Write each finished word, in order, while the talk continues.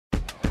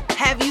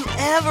Have you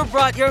ever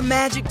brought your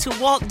magic to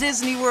Walt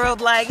Disney World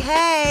like,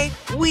 hey,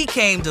 we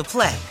came to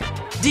play?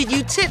 Did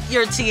you tip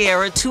your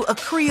tiara to a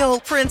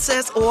Creole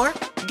princess or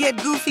get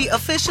goofy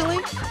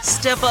officially?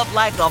 Step up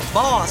like a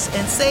boss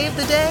and save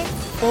the day?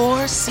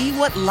 Or see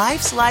what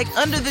life's like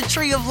under the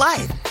tree of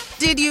life?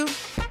 Did you?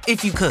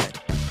 If you could.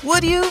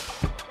 Would you?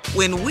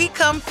 When we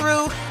come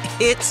through,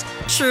 it's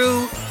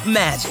true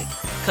magic.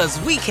 'Cause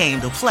we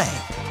came to play.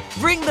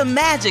 Bring the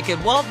magic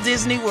at Walt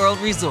Disney World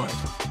Resort.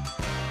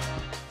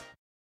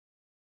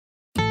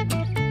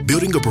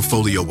 Building a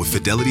portfolio with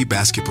Fidelity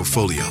Basket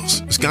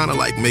Portfolios is kind of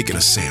like making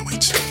a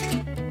sandwich.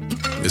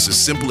 It's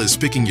as simple as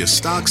picking your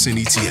stocks and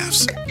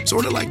ETFs,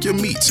 sort of like your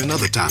meats and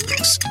other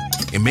toppings,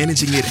 and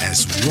managing it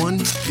as one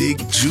big,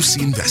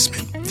 juicy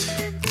investment.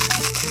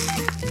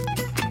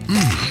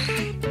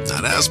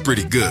 Now that's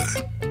pretty good.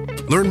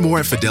 Learn more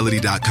at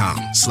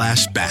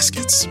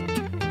fidelity.com/baskets.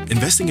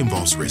 Investing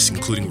involves risk,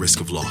 including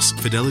risk of loss.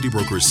 Fidelity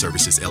Brokerage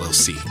Services,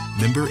 LLC.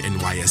 Member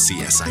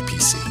NYSE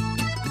SIPC.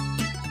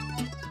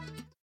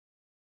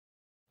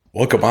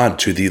 Welcome on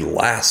to the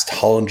last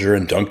Hollinger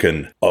and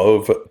Duncan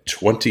of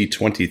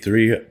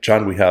 2023.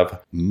 John, we have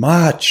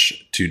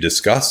much to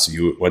discuss.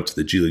 You went to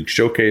the G League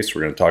Showcase.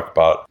 We're going to talk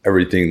about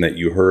everything that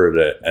you heard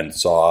and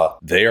saw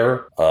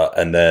there.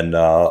 And then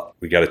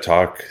we got to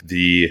talk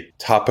the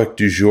topic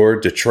du jour,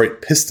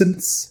 Detroit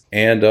Pistons.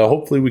 And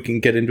hopefully we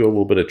can get into a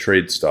little bit of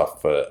trade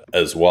stuff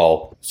as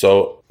well.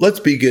 So let's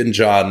begin,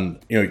 John.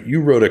 You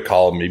wrote a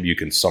column. Maybe you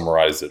can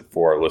summarize it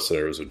for our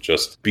listeners of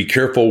just be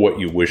careful what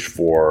you wish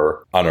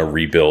for on a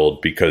rebuild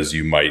because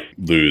you might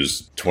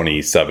lose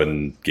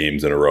 27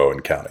 games in a row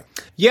and counting.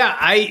 Yeah,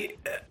 I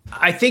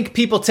think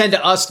people tend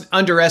to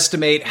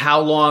underestimate how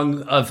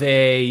long of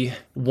a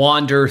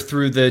wander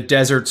through the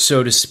desert,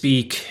 so to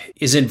speak,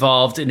 is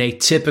involved in a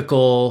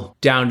typical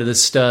down to the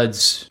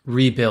studs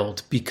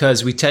rebuild,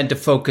 because we tend to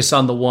focus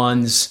on the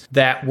ones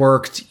that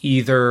worked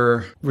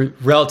either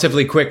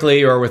relatively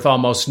quickly or with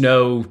almost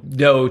no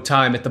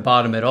time at the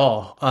bottom at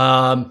all.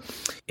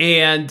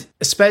 And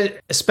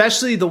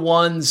especially the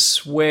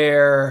ones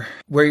where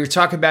you're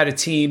talking about a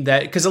team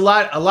that, because a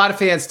lot of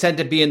fans tend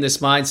to be in this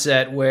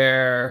mindset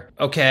where,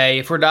 okay,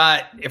 if we're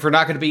not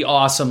going to be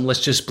awesome,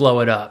 let's just blow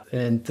it up,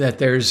 and that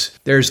there's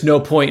no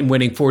point in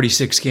winning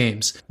 46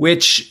 games,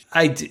 which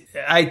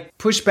I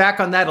push back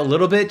on that a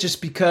little bit,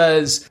 just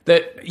because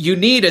that you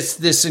need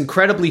this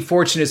incredibly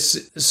fortunate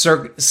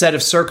set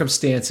of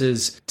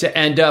circumstances to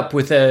end up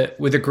with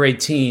a great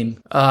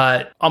team,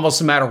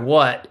 almost no matter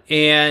what.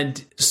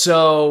 And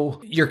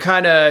so you're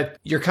kind of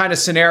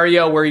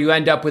scenario where you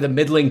end up with a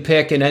middling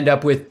pick and end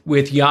up with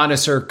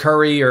Giannis or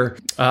Curry or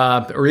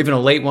even a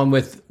late one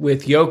with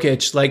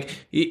Jokic. Like,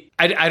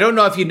 I don't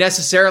know if you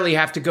necessarily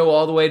have to go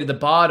all the way to the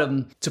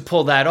bottom to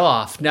pull that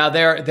off. Now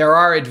there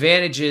are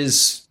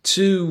advantages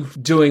to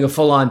doing a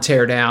full-on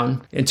teardown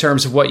in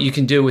terms of what you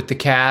can do with the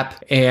cap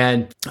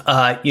and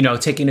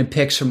taking in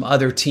picks from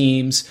other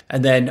teams,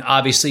 and then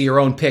obviously your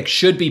own pick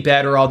should be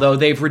better, although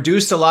they've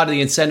reduced a lot of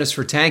the incentives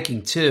for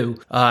tanking too,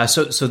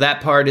 so that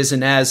part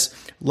isn't as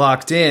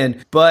locked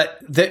in. But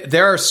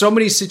there are so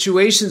many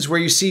situations where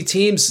you see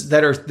teams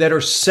that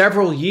are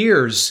several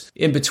years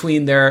in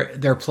between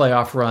their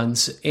playoff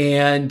runs,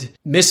 and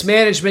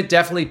mismanagement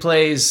definitely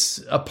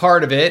plays a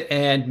part of it,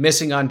 and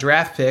missing on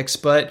draft picks.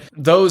 But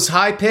those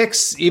high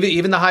picks,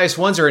 even the highest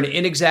ones, are an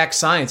inexact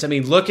science. I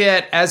mean, look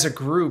at, as a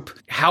group,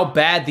 how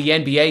bad the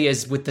NBA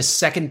is with the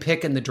second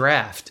pick in the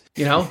draft.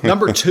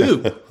 Number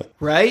 2,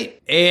 right?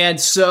 And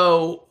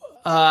so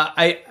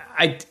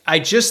I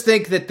just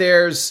think that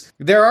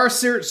there are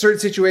certain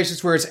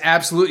situations where it's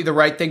absolutely the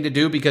right thing to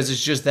do because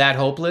it's just that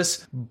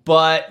hopeless.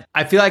 But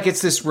I feel like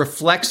it's this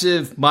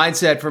reflexive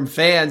mindset from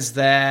fans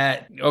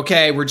that,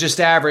 okay, we're just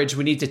average,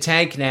 we need to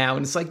tank now.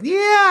 And it's like,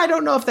 yeah, I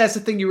don't know if that's the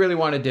thing you really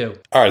want to do.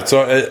 All right,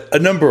 so a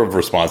number of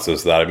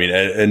responses to that. I mean,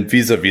 and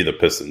vis-a-vis the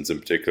Pistons in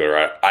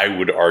particular, I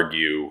would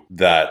argue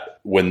that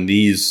when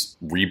these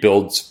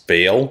rebuilds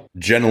fail,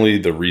 generally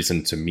the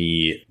reason to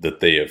me that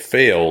they have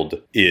failed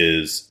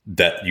is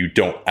that you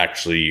don't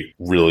actually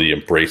really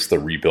embrace the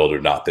rebuild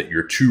or not, that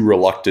you're too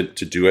reluctant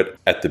to do it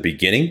at the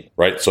beginning,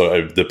 right?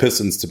 So the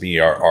Pistons to me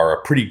are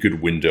a pretty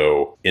good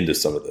window into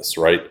some of this,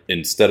 right?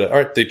 Instead of, all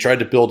right, they tried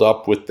to build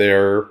up with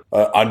their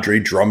Andre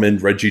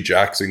Drummond, Reggie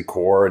Jackson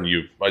core, and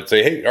you might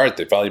say, hey, all right,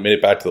 they finally made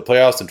it back to the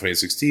playoffs in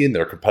 2016.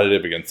 They're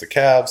competitive against the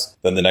Cavs.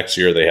 Then the next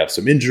year they have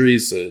some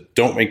injuries,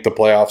 don't make the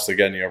playoffs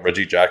again.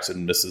 Reggie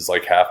Jackson misses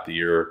like half the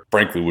year.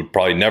 Frankly, would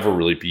probably never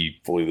really be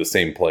fully the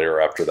same player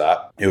after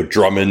that.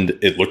 Drummond,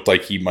 it looked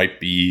like he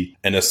might be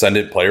an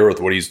ascendant player with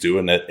what he's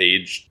doing at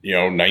age,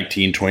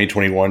 19, 20,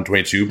 21,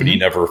 22, but he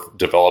never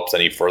develops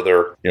any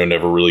further,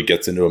 never really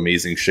gets into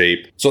amazing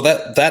shape. So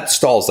that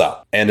stalls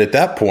out. And at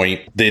that point,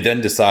 they then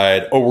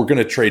decide, we're going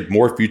to trade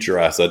more future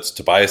assets.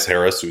 Tobias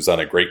Harris, who's on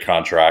a great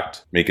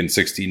contract, making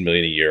 $16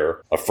 million a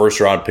year, a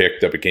first round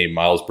pick that became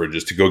Miles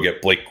Bridges, to go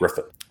get Blake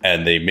Griffin.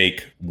 And they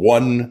make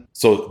one.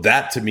 So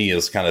that to me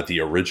is kind of the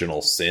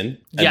original sin.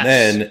 And yes,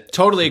 then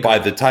totally agree. by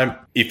the time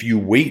if you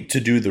wait to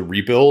do the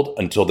rebuild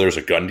until there's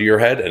a gun to your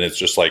head and it's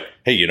just like,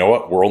 hey, you know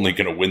what? We're only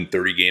going to win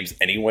 30 games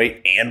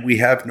anyway, and we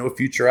have no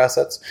future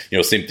assets.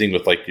 Same thing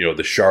with like,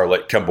 the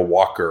Charlotte Kemba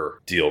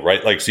Walker deal,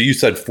 right? Like, so you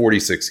said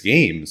 46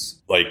 games.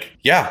 Like,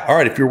 yeah, all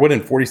right, if you're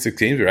winning 46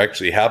 games, you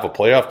actually have a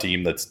playoff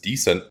team that's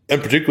decent.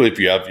 And particularly if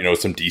you have,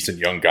 some decent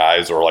young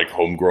guys or like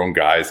homegrown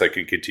guys that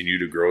can continue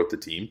to grow with the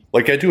team.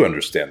 Like, I do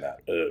understand that.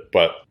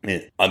 But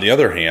on the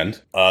other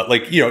hand,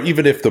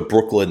 even if the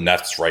Brooklyn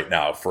Nets right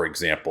now, for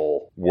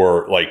example,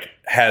 were like,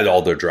 had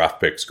all their draft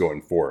picks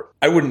going forward,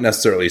 I wouldn't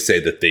necessarily say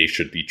that they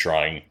should be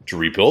trying to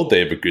rebuild. They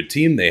have a good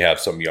team. They have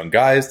some young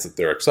guys that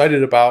they're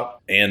excited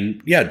about.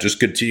 And yeah, just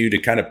continue to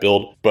kind of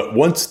build. But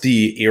once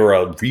the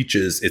era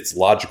reaches its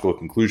logical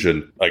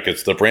conclusion, like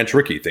it's the Branch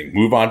Rickey thing,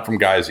 move on from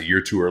guys a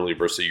year too early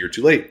versus a year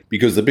too late.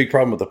 Because the big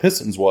problem with the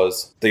Pistons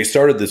was they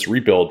started this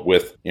rebuild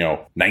with,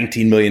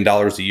 $19 million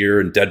a year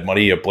in dead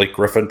money of Blake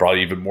Griffin,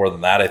 probably even more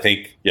than that, I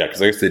think. Yeah,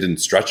 because I guess they didn't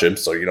stretch him.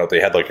 So, they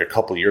had like a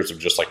couple of years of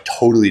just like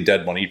totally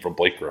dead money from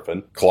Blake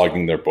Griffin,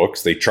 clogging their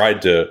books. They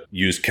tried to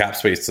use cap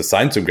space to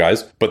sign some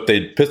guys, but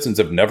the Pistons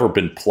have never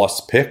been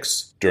plus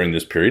picks during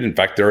this period. In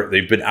fact,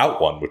 they've been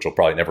out one, which will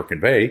probably never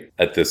convey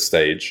at this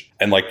stage.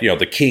 And like,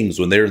 the Kings,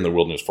 when they're in the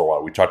wilderness for a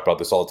while, we talked about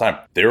this all the time.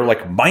 They're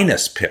like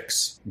minus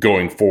picks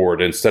going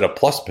forward instead of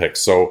plus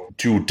picks. So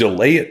to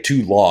delay it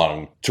too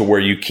long to where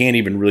you can't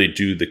even really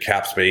do the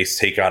cap space,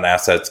 take on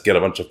assets, get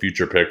a bunch of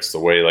future picks the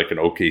way like an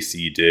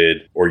OKC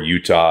did or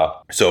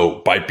Utah. So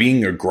by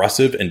being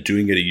aggressive and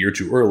doing it a year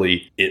too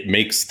early, it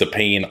makes the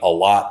pain a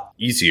lot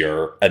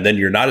easier. And then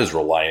you're not as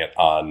reliant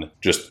on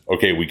just,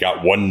 okay, we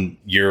got 1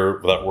 year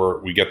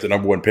that we get the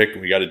number one pick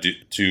and we got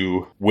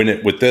to win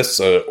it with this,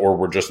 or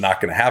we're just not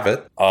going to have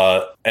it.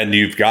 And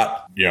you've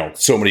got,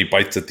 so many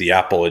bites at the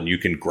apple, and you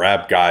can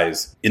grab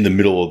guys in the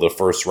middle of the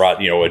first round,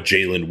 a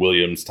Jalen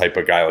Williams type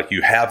of guy. Like,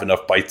 you have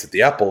enough bites at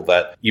the apple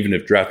that even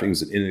if drafting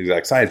is an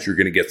inexact science, you're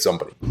going to get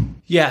somebody.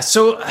 Yeah.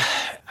 So,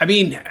 I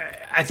mean,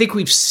 I think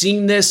we've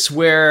seen this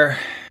where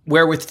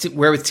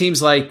with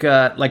teams like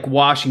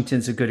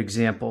Washington's a good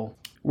example,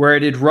 where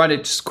it had run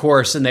its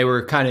course and they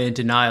were kind of in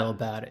denial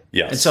about it.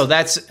 Yes.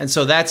 And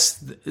so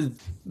that's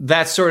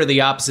sort of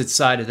the opposite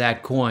side of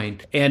that coin.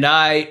 And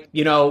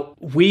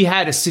we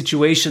had a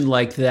situation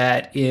like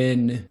that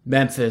in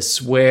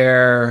Memphis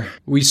where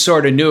we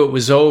sort of knew it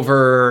was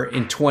over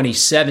in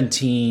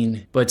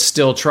 2017, but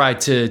still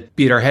tried to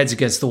beat our heads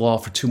against the wall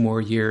for 2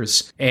 more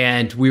years.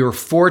 And we were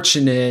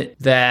fortunate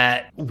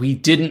that we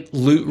didn't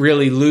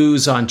really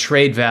lose on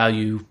trade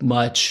value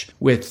much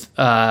with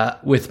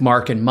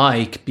Mark and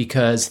Mike,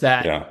 because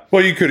that. Yeah.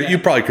 Well, you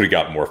probably could have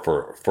gotten more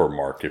for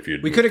Mark if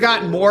you'd. We could have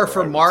gotten more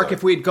for Mark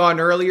if we'd gone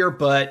earlier,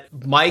 but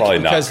Mike, probably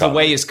because the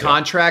way his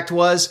contract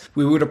was,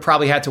 we would have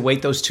probably had to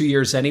wait those 2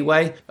 years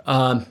anyway.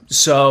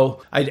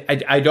 So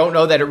I don't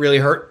know that it really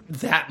hurt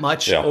that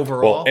much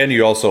overall. Well, and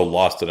you also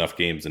lost enough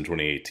games in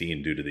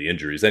 2018 due to the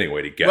injuries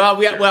anyway to get.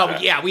 We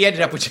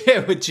ended up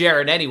with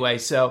Jared anyway,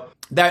 so.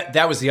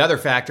 That was the other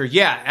factor.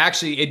 Yeah,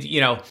 actually,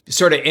 it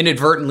sort of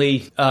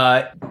inadvertently,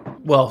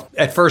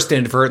 at first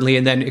inadvertently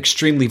and then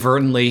extremely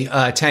vertently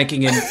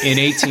tanking in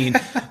 18,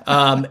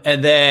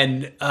 and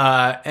then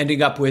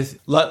ending up with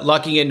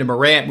lucking into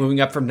Morant,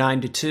 moving up from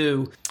 9 to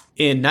 2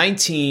 in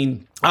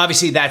 19.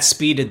 Obviously, that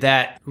speeded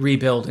that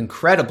rebuild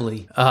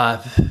incredibly.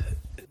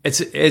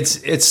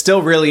 It's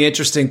still really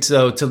interesting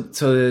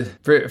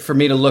for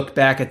me to look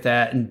back at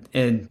that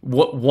and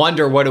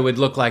wonder what it would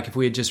look like if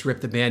we had just ripped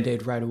the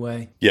Band-Aid right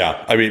away.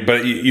 Yeah, I mean,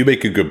 but you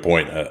make a good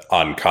point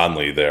on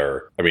Conley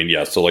there. I mean,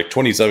 yeah, so like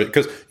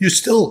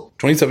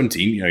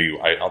 2017,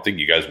 I don't think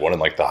you guys won in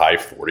like the high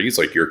 40s.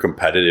 Like, you're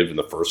competitive in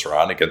the first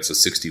round against a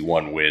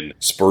 61-win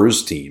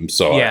Spurs team.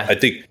 So yeah. I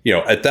think,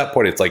 at that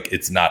point, it's like,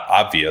 it's not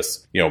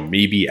obvious,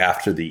 maybe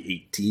after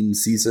the 18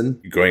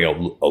 season, going a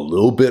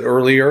little bit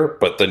earlier,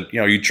 but then,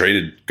 you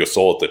traded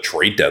Gasol at the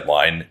trade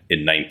deadline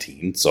in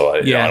 19. So I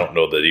don't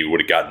know that he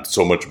would have gotten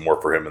so much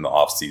more for him in the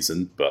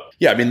offseason. But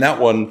yeah, I mean, that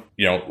one,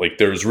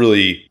 there's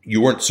really,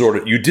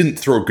 you didn't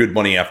throw good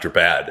money after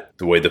bad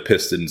the way the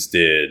Pistons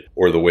did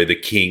or the way the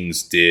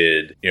Kings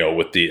did,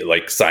 with the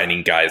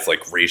signing guys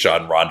like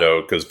Rajon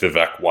Rondo because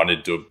Vivek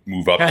wanted to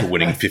move up to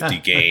winning 50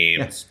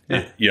 games,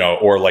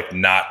 or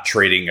not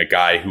trading a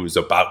guy who's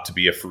about to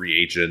be a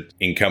free agent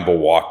in Kemba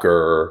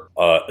Walker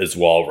as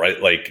well, right?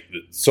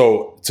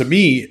 So to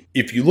me,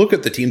 if you look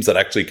at the teams that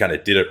actually kind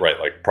of did it right,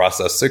 like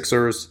Process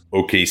Sixers,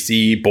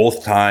 OKC,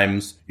 both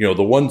times,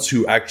 the ones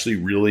who actually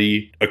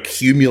really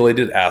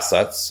accumulated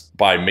assets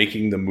by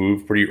making the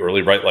move pretty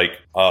early, right?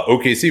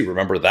 OKC,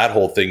 remember that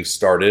whole thing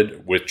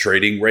started with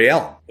trading Ray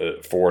Allen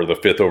for the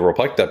 5th overall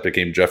pick that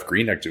became Jeff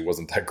Green. Actually,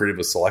 wasn't that great of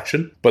a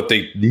selection, but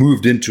they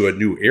moved into a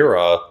new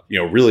era,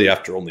 really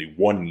after only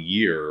 1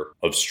 year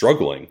of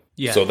struggling.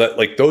 Yeah. So that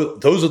like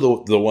those are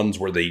the ones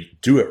where they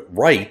do it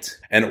right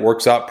and it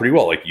works out pretty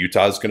well. Like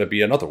Utah's going to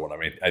be another one. I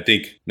mean, I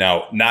think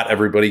now not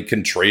everybody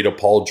can trade a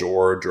Paul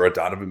George or a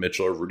Donovan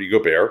Mitchell or Rudy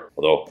Gobert,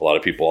 although a lot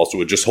of people also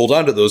would just hold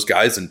on to those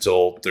guys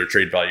until their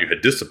trade value had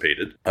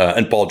dissipated.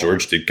 And Paul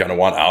George did kind of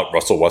want out.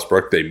 Russell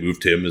Westbrook, they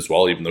moved him as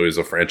well, even though he's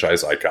a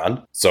franchise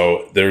icon.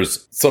 So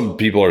there's some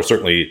people are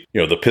certainly,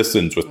 the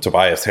Pistons with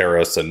Tobias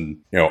Harris and,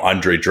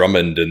 Andre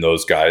Drummond and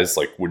those guys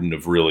like wouldn't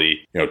have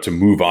really, to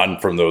move on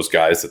from those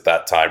guys at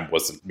that time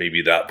wasn't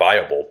maybe that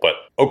viable. But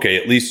okay,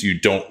 at least you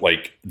don't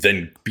like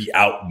then be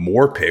out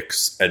more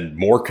picks and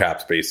more cap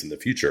space in the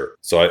future.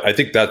 So I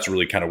think that's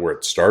really kind of where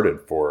it started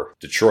for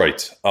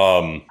Detroit.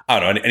 I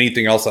don't know,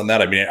 anything else on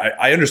that? I mean,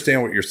 I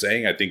understand what you're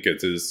saying. I think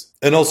it is.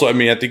 And also, I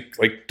mean, I think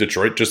like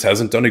Detroit just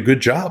hasn't done a good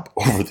job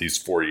over these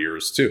 4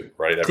 years too,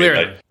 right? I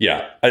Clearly. Mean,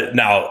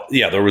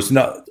 there was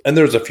no, and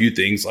there's a few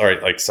things, all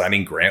right, like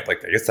signing Grant,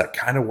 like I guess that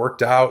kind of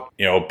worked out,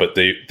 but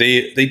they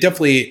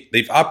definitely,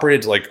 they've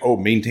operated like,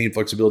 maintain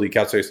flexibility,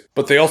 cap space,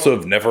 but they also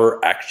have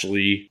never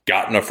actually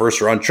gotten a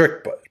first round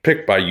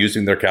pick by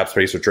using their cap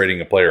space or trading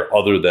a player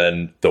other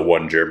than the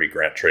one Jeremy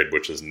Grant trade,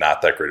 which is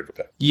not that great of a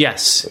pick.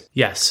 Yes.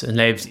 And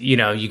they've,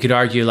 you could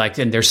argue like,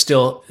 and they're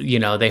still,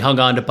 they hung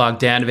on to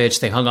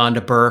Bogdanovich, they hung on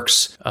to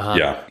Burks.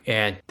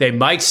 And they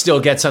might still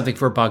get something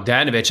for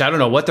Bogdanovich. I don't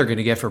know what they're going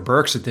to get for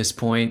Burks at this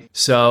point.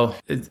 So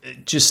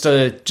just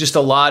a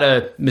lot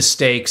of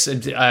mistakes.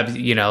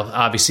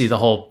 Obviously the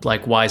whole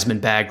like Wiseman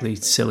Bagley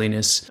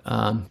silliness.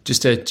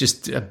 Just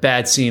a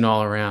bad scene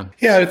all around.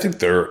 Yeah, I think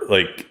they're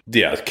like,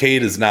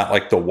 Cade is not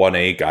like the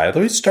 1A guy,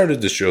 although he started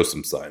to show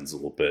some signs a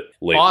little bit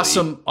lately.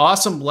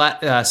 Awesome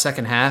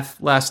second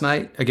half last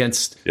night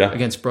against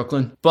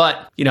Brooklyn.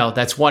 But,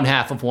 that's one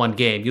half of one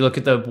game. You look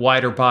at the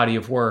wider body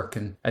of work,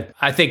 and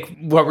I think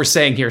what we're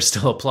saying here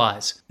still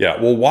applies.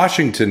 Yeah, well,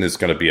 Washington is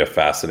going to be a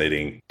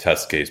fascinating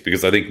test case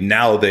because I think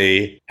now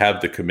they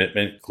have the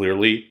commitment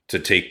clearly to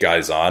take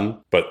guys on,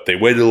 but they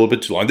waited a little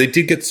bit too long. They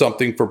did get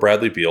something for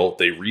Bradley Beal.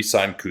 They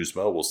re-signed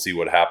Kuzma. We'll see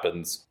what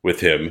happens with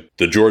him.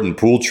 The Jordan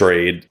Poole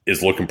trade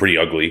is looking pretty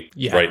ugly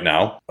right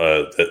now.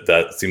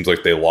 That seems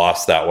like they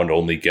lost that one to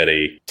only get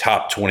a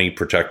top 20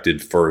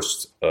 protected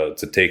first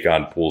to take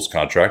on Poole's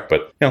contract,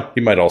 but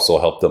he might also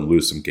help them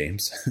lose some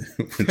games.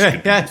 Which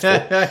could be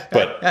useful.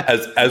 But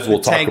as we'll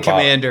talk about,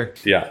 commander.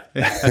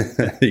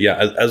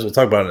 As we'll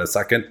talk about in a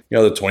second,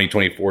 the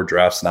 2024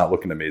 draft's not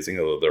looking amazing,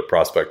 although their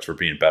prospects for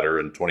being better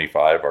in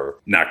 25 are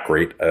not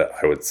great,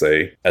 I would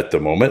say, at the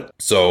moment.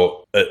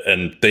 So,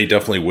 and they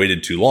definitely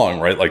waited too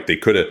long, right? Like they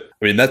could have.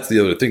 I mean, that's the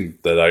other thing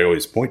that I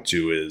always point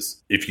to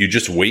is if you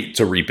just wait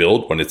to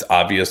rebuild when it's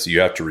obvious you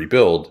have to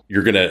rebuild,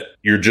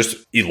 you're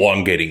just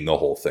elongating the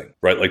whole thing,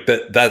 right? Like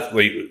that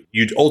like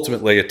you'd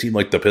ultimately a team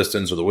like the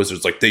Pistons or the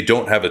Wizards, like they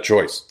don't have a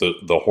choice.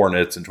 The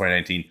Hornets in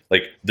 2019,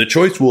 like the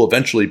choice will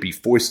eventually be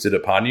foisted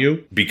upon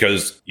you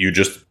because you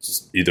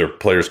just either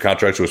players'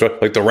 contracts or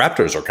like the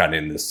Raptors are kind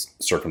of in this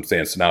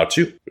circumstance now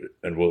too,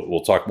 and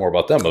we'll talk more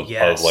about them of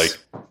like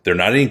they're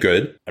not any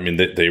good. I mean,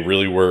 they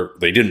really were.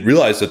 They didn't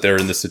realize that they're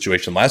in this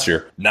situation last year.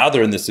 Now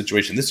they're in this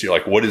situation this year.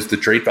 Like, what is the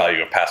trade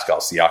value of Pascal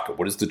Siakam?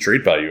 What is the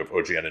trade value of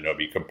OG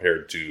Anunoby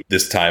compared to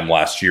this time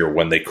last year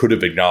when they could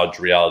have acknowledged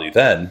reality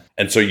then?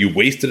 And so you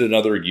wasted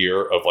another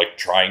year of like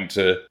trying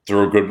to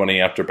throw good money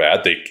after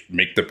bad. They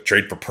make the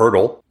trade for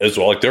Pirtle as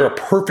well. Like they're a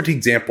perfect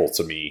example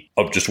to me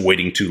of just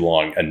waiting too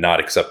long and not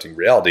accepting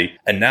reality.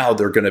 And now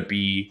they're going to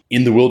be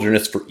in the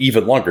wilderness for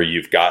even longer.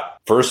 You've got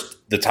first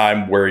the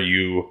time where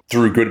you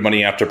threw good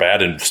money after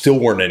bad and still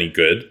weren't any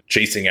good,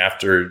 chasing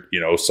after,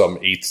 some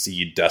 8th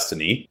seed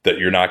destiny that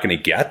you're not going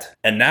to get.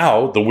 And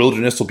now the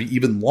wilderness will be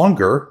even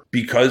longer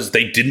because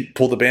they didn't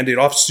pull the Band-Aid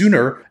off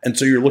sooner. And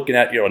so you're looking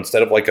at,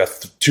 instead of like a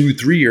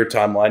 2-3 year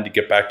timeline to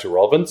get back to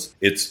relevance,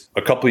 it's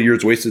a couple of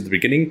years wasted at the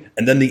beginning.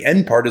 And then the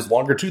end part is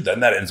longer too. Then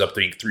that ends up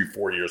being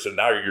 3-4 years. And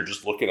now you're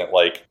just looking at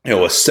like, a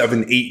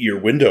 7-8 year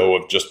window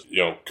of just,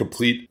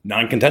 complete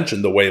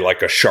non-contention the way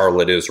like a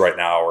Charlotte is right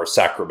now or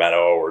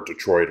Sacramento or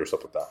Detroit or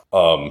stuff like that.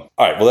 All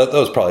right. Well, that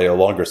was probably a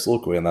longer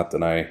soliloquy on that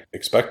than I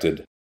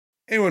expected.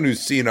 Anyone who's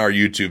seen our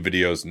YouTube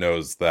videos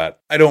knows that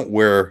I don't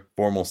wear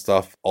formal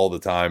stuff all the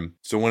time.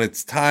 So when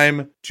it's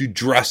time to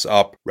dress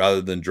up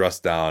rather than dress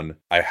down,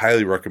 I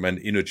highly recommend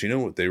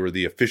Indochino. They were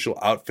the official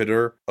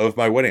outfitter of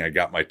my wedding. I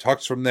got my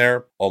tux from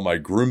there. All my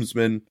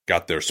groomsmen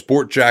got their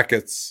sport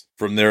jackets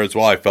from there as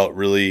well. I felt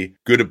really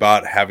good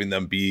about having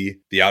them be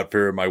the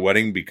outfitter of my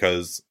wedding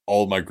because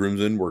all of my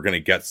groomsmen were going to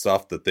get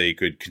stuff that they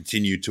could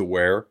continue to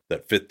wear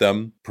that fit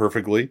them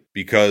perfectly.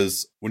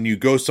 Because when you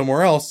go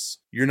somewhere else,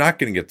 you're not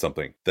going to get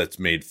something that's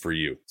made for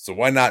you. So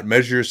why not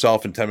measure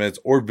yourself in 10 minutes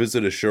or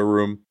visit a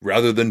showroom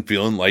rather than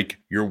feeling like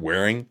you're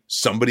wearing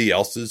somebody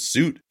else's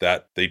suit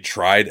that they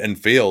tried and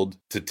failed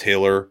to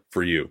tailor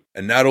for you.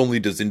 And not only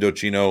does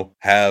Indochino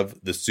have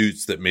the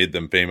suits that made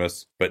them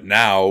famous, but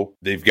now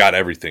they've got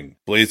everything.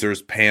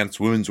 Blazers, pants,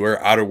 women's wear,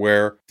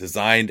 outerwear,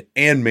 designed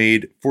and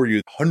made for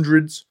you.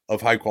 Hundreds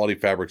of high quality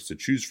fabrics to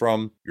choose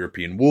from.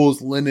 European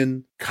wools,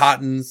 linen,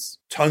 cottons,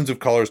 tons of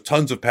colors,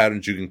 tons of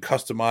patterns. You can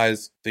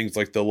customize things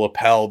like the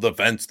lapel, the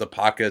vents, the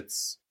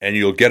pockets, and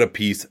you'll get a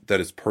piece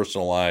that is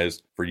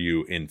personalized for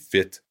you in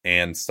fit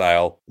and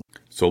style.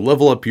 So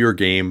level up your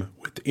game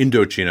with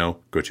Indochino.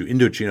 Go to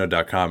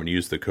Indochino.com and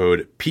use the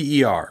code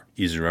PER.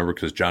 Easy to remember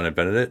because John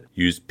invented it.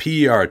 Use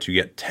PER to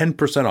get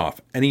 10% off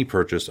any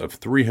purchase of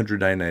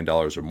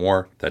 $399 or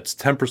more. That's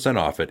 10%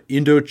 off at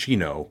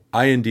Indochino,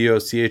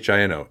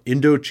 Indochino,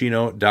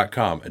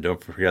 Indochino.com. And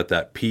don't forget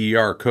that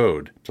PER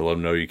code to let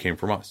them know you came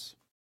from us.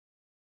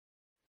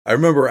 I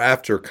remember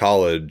after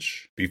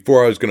college,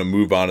 before I was going to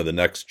move on to the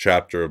next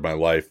chapter of my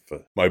life,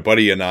 my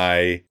buddy and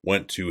I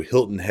went to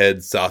Hilton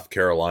Head, South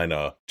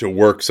Carolina to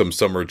work some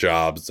summer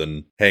jobs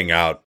and hang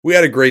out. We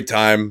had a great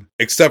time,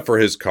 except for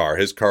his car.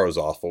 His car was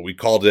awful. We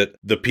called it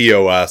the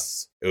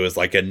POS. It was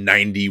like a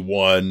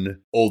 91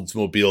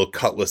 Oldsmobile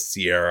Cutlass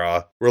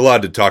Sierra. We're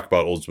allowed to talk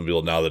about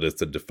Oldsmobile now that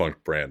it's a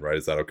defunct brand, right?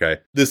 Is that okay?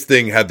 This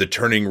thing had the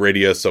turning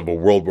radius of a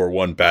World War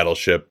I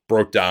battleship,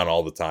 broke down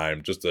all the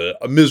time, just a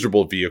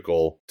miserable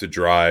vehicle to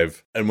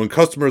drive. And when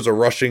customers are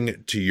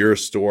rushing to your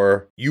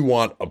store, you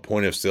want a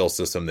point of sale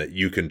system that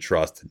you can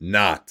trust,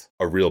 not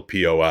a real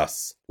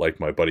POS like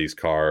my buddy's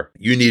car.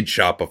 You need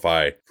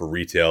Shopify for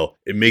retail.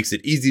 It makes it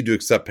easy to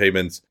accept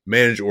payments,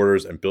 manage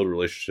orders, and build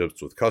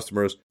relationships with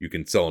customers. You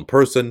can sell in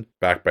person,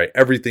 backed by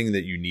everything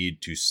that you need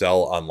to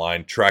sell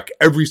online. Track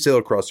every sale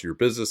across your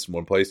business in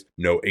one place.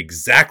 Know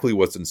exactly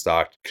what's in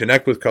stock.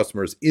 Connect with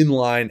customers in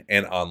line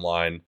and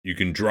online. You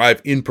can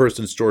drive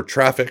in-person store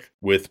traffic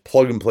with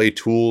plug-and-play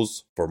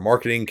tools for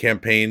marketing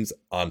campaigns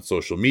on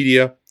social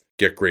media.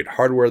 Get great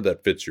hardware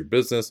that fits your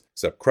business,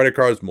 accept credit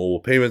cards,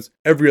 mobile payments,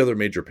 every other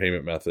major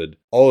payment method,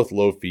 all with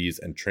low fees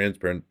and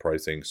transparent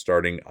pricing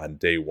starting on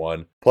day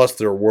one. Plus,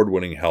 their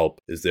award-winning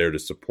help is there to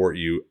support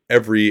you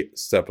every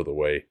step of the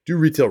way. Do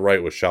retail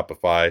right with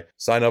Shopify.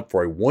 Sign up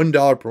for a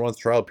 $1 per month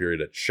trial period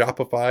at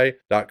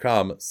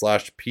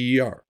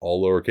shopify.com/PER.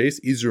 All lowercase,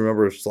 easy to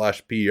remember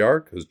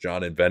 /PER because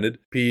John invented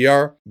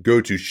PER.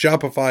 Go to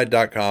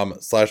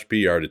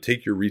shopify.com/PER to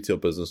take your retail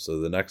business to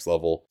the next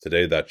level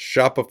today. That's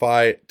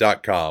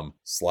shopify.com/PER.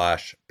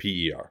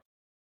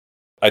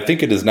 I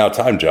think it is now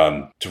time,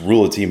 John, to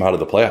rule a team out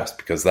of the playoffs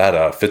because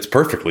that fits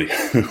perfectly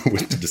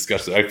with the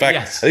discussion. In fact,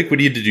 yes. I think we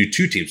need to do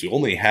two teams. We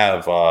only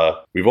have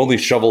we've only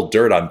shoveled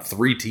dirt on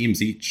 3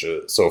 teams each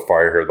so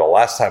far here. The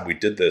last time we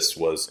did this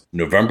was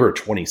November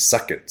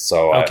 22nd.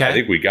 So I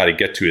think we got to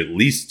get to at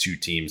least 2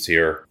 teams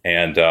here.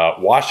 And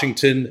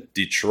Washington,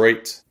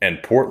 Detroit,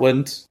 and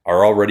Portland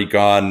are already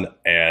gone.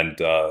 And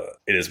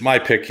it is my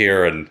pick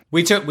here. And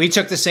we took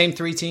the same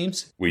 3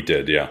 teams? We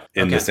did, yeah,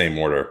 in the same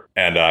order.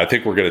 And I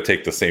think we're going to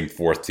take the same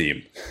 4th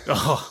team.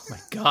 Oh, my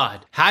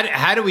God.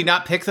 How do we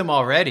not pick them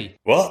already?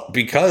 Well,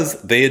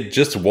 because they had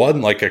just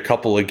won like a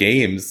couple of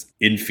games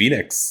in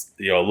Phoenix,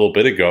 a little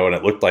bit ago, and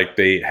it looked like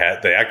they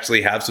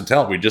actually have some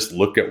talent. We just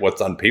look at what's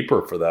on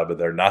paper for them, and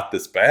they're not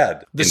this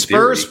bad. The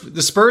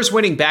Spurs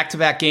winning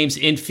back-to-back games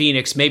in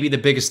Phoenix may be the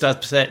biggest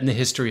upset in the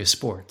history of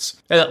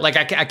sports. Like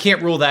I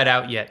can't rule that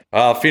out yet.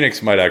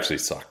 Phoenix might actually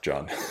suck,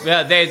 John.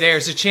 Yeah,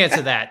 there's a chance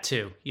of that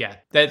too. Yeah,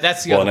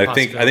 that's the other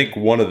possibility. I think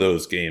one of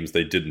those games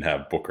they didn't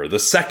have Booker. The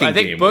second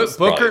game was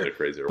probably the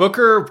crazier one.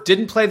 Booker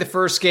didn't play the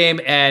first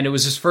game, and it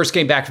was his first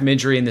game back from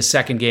injury in the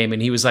second game,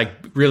 and he was like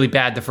really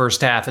bad the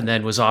first half, and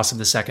then was awesome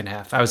the second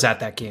half. I was at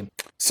that game.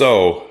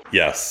 So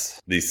yes,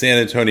 the San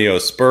Antonio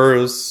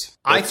Spurs.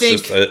 I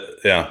think.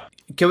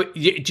 Do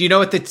you know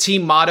what the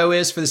team motto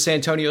is for the San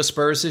Antonio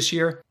Spurs this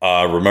year?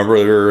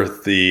 Remember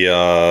the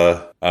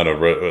I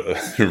don't know.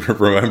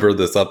 Remember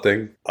the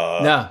something?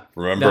 No.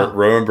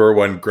 Remember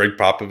when Greg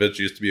Popovich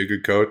used to be a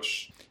good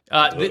coach?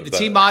 The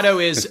team motto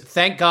is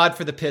 "Thank God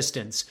for the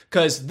Pistons,"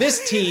 because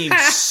this team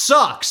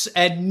sucks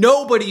and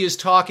nobody is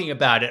talking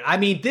about it. I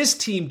mean, this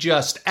team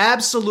just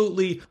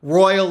absolutely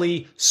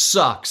royally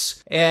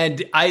sucks,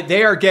 and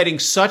they are getting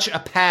such a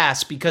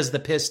pass because of the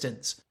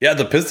Pistons. Yeah,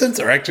 the Pistons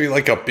are actually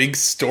like a big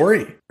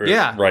story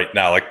right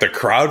now. Like the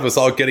crowd was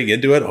all getting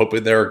into it,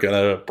 hoping they were going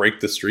to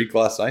break the streak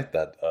last night.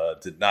 That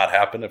did not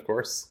happen, of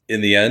course, in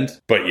the end.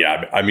 But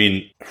yeah, I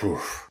mean,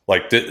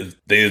 like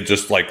they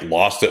just like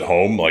lost at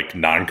home, like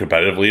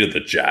non-competitively to the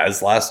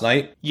Jazz last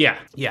night. Yeah.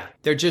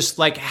 They're just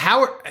like,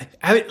 how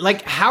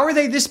are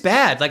they this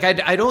bad? Like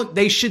I don't.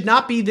 They should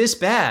not be this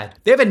bad.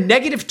 They have a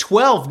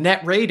 -12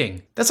 net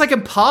rating. That's like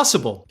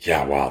impossible.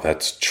 Yeah, wow,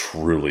 that's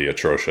truly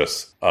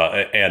atrocious.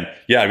 And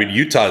yeah, I mean,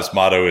 Utah's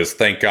motto is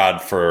 "Thank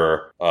God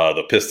for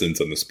the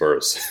Pistons and the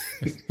Spurs."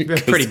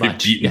 Pretty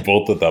much, beaten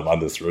both of them on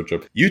this road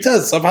trip.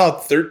 Utah's somehow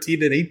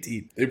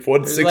 13-18. They've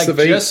won 6 of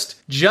 8.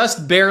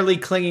 Just barely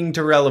clinging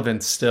to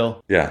relevance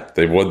still. Yeah,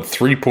 they won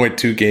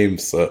 3.2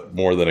 games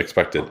more than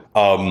expected.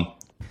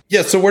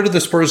 Yeah, so where do the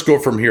Spurs go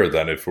from here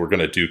then, if we're going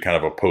to do kind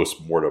of a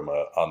post-mortem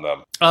on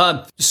them?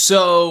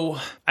 So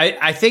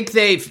I think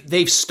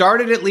they've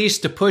started at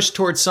least to push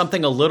towards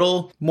something a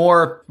little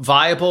more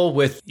viable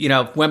with,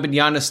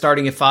 Wembanyama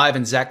starting at 5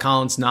 and Zach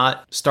Collins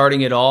not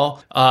starting at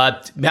all.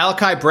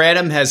 Malachi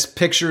Branham has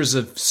pictures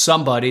of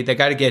somebody. They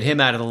got to get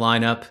him out of the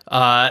lineup.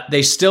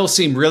 They still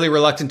seem really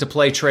reluctant to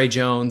play Trey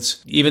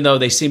Jones, even though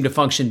they seem to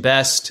function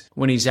best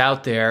when he's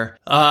out there.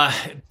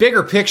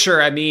 Bigger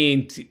picture, I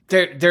mean,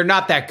 they're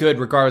not that good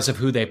regardless of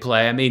who they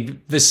play. I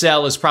mean,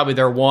 Vassell is probably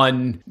their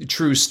one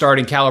true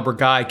starting caliber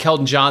guy.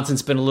 Keldon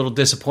Johnson's been a little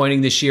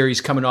disappointing this year.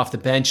 He's coming off the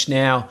bench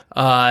now.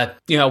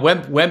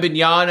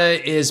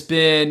 Wembanyama has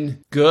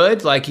been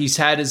good. Like, he's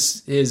had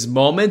his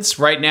moments.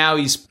 Right now,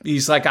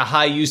 he's like a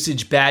high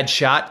usage bad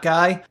shot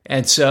guy,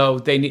 and so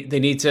they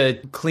need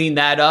to clean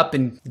that up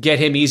and get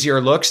him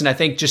easier looks. And I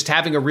think just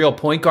having a real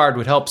point guard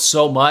would help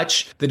so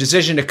much. The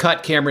decision to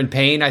cut Cameron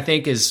Payne, I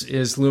think,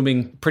 is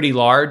looming pretty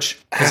large.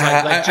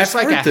 Just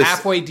like a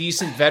halfway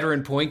decent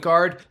veteran point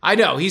guard. I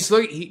know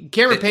Cameron Payne's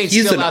still out there to shoot.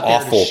 He's an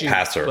awful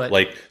passer.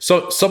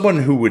 So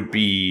someone who would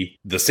be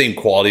the same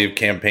quality of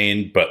Cam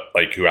Payne, but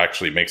who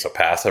actually makes a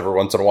pass every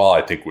once in a while,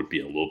 I think would be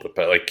a little bit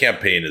better. Like, Cam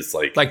Payne is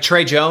like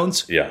Trey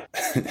Jones. Yeah,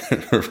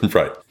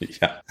 right.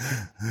 Yeah,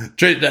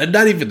 Trey,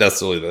 not even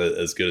necessarily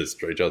as good as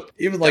Trey Jones.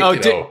 Even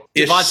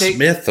Ish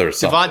Smith or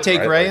something.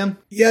 Devontae Graham. Like,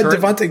 yeah,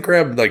 Devontae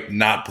Graham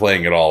not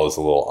playing at all is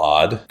a little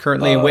odd.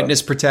 Currently in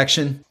witness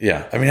protection.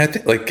 Yeah, I mean, I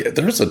think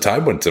there was a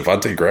time when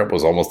Devontae Graham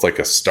was almost like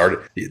a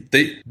starter.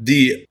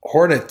 The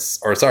Hornets.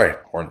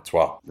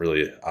 Wow,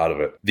 really out of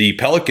it. The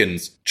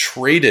Pelicans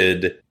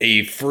traded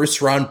a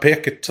first-round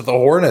pick to the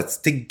Hornets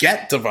to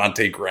get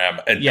Devontae Graham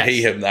and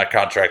pay him that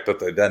contract that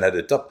they then had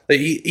to dump.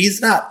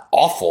 He's not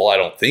awful, I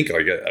don't think.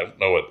 I don't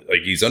know what.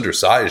 He's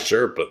undersized,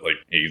 sure, but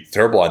he's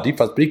terrible on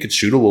defense. But he could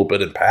shoot a little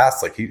bit and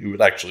pass. He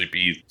would actually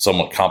be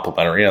somewhat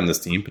complimentary on this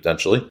team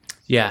potentially.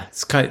 Yeah,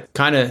 it's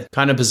kind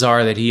of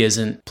bizarre that he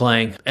isn't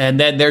playing. And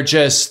then they're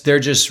just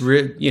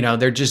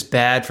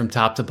bad from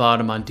top to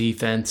bottom on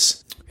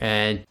defense.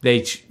 And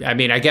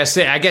I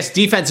guess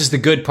defense is the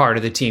good part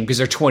of the team because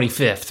they're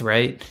 25th,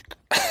 right?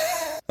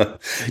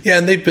 Yeah,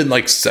 and they've been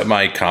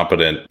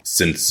semi-competent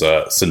since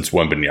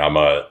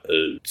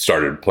Wembanyama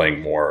started playing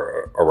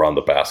more around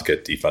the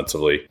basket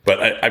defensively.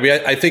 But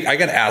I think I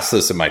got asked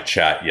this in my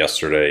chat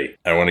yesterday.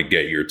 I want to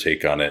get your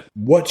take on it.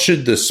 What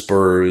should the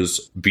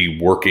Spurs be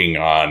working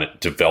on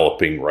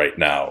developing right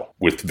now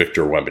with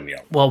Victor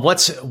Wembanyama? Well,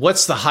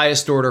 what's the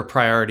highest order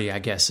priority, I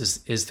guess,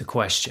 is the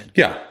question.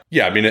 Yeah.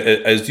 I mean,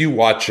 as you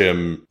watch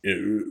him,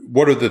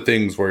 what are the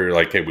things where you're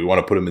like, hey, we want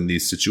to put him in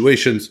these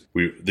situations?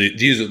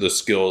 These are the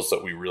skills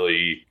that we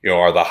really,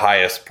 are the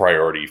highest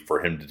priority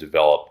for him to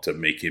develop to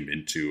make him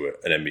into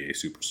an NBA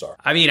superstar.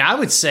 I mean, I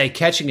would say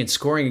catching and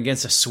scoring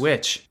against a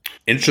switch.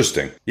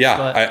 Interesting.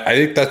 Yeah, I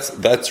think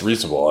that's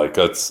reasonable.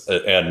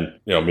 And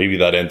maybe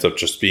that ends up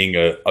just being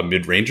a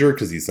mid-ranger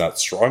because he's not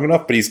strong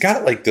enough, but he's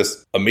got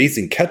this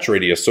amazing catch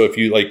radius. So if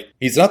you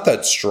he's not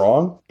that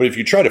strong, but if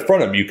you try to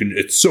front him,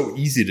 it's so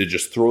easy to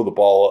just throw the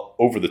ball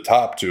over the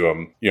top to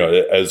him,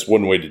 as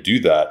one way to do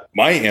that.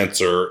 My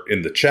answer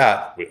in the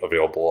chat,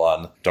 available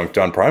on Dunk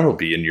Down Prime, will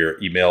be in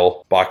your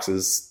email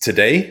boxes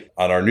today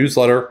on our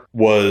newsletter,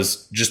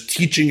 was just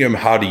teaching him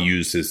how to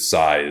use his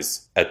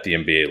size at the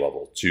NBA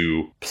level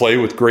to play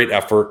with great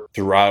effort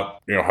throughout,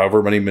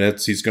 however many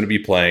minutes he's going to be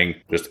playing,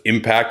 just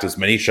impact as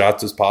many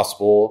shots as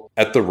possible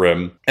at the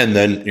rim. And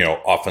then,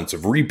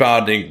 offensive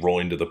rebounding,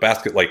 rolling to the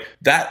basket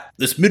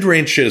this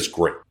mid-range shit is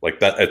great.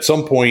 That at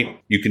some point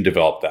you can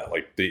develop that.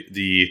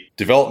 The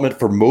development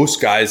for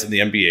most guys in the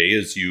NBA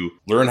is you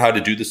learn how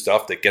to do the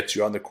stuff that gets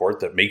you on the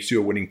court, that makes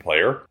you a winning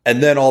player.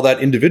 And then all that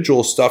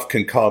individual stuff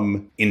can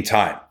come in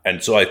time.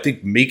 And so I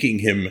think making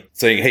him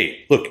saying,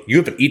 hey, look, you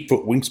have an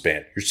 8-foot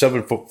wingspan. You're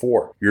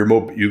 7'4".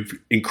 You've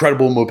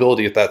incredible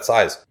mobility at that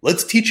size.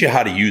 Let's teach you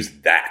how to use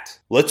that.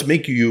 Let's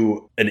make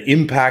you an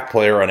impact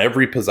player on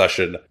every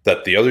possession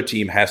that the other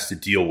team has to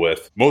deal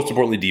with, most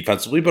importantly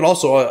defensively, but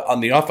also on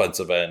the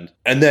offensive end.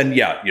 And then,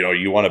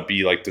 you want to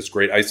be this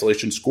great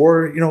isolation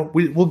scorer,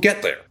 we'll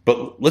get there.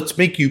 But let's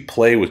make you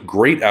play with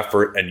great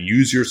effort and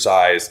use your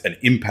size and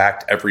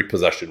impact every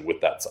possession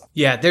with that size.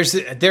 Yeah,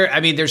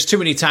 there's too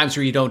many times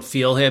where you don't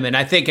feel him. And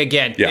I think,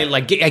 again,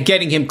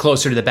 getting him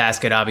closer to the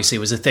basket obviously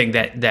was a thing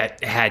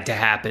that had to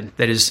happen,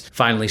 that is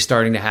finally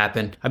starting to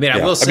happen. I mean,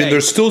 I will say,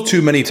 there's still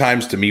too many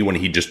times to me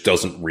when he just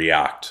doesn't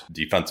react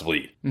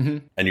defensively. Mm-hmm.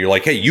 And you're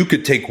like, hey, you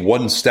could take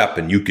one step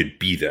and you could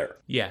be there.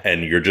 Yeah.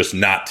 And you're just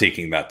not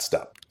taking that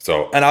step.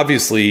 So, and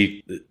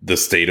obviously the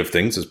state of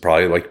things is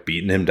probably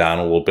beating him down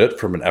a little bit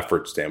from an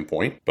effort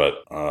standpoint.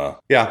 But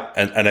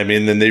And I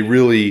mean, then they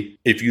really,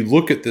 if you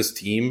look at this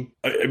team,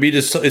 I mean,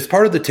 it's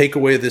part of the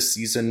takeaway of this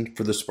season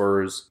for the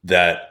Spurs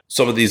that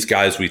some of these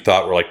guys we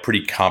thought were like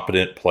pretty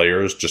competent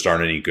players just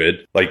aren't any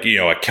good. Like, you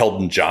know, a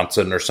Keldon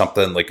Johnson or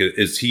something. Like,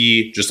 is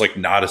he just like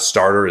not a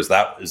starter? Is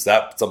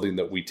that something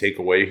that we take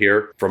away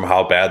here from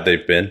how bad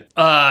they've been?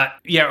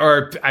 Yeah.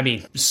 Or, I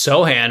mean,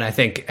 Sohan, I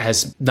think,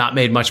 has not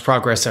made much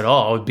progress at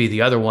all. Would be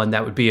the other one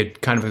that would be a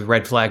kind of a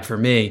red flag for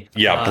me.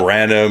 Yeah.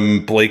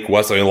 Branham, Blake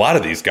Wesley. A lot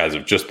of these guys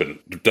have just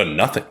done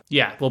nothing.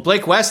 Yeah. Well,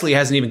 Blake Wesley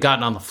hasn't even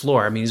gotten on the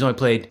floor. I mean, he's only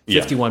played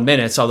 51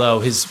 minutes,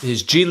 although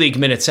his G League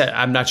minutes,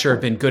 I'm not sure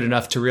have been good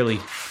enough to really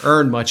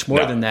earn much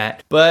more than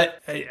that.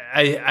 But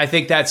I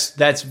think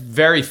that's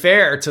very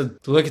fair to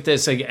look at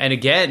this and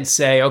again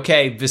say,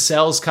 okay,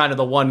 Vassell's kind of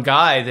the one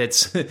guy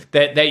that's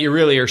that you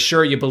really are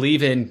sure you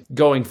believe in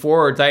going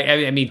forward.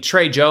 I mean,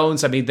 Trey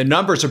Jones, I mean, the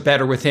numbers are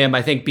better with him,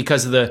 I think,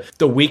 because of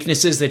the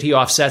weaknesses that he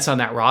offsets on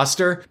that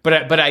roster.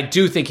 But I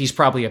do think he's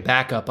probably a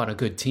backup on a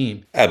good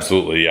team.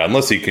 Absolutely, yeah.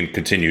 Unless he can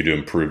continue to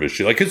improve his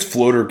shit. Like his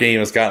floater game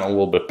has gotten a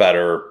little bit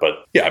better,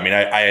 but yeah, I mean,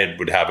 I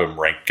would have him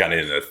ranked kind of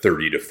in the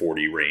 30 to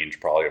 40 range,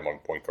 probably among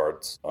point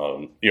guards.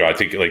 You know, I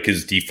think like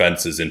his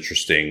defense is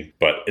interesting,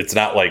 but it's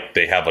not like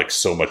they have like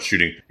so much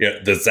shooting. You know,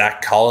 the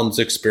Zach Collins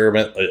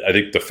experiment, I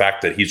think the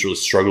fact that he's really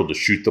struggled to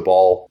shoot the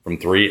ball from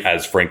three,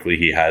 as frankly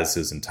he has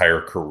his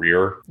entire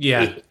career.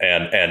 Yeah.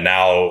 And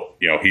now,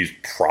 you know, he's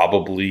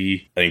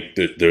probably, I think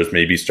that there's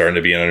maybe starting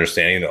to be an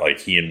understanding that like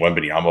he and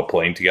Wembanyama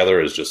playing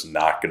together is just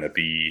not going to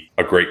be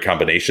a great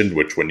combination,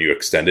 which when you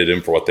extended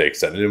him for what they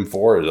extended him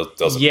for, it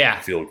doesn't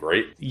feel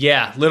great.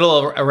 Yeah.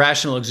 Little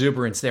irrational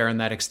exuberance there in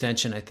that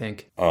extension, I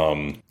think.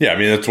 Yeah, I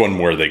mean, that's one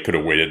where they could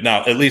have waited.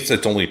 Now, at least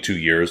it's only 2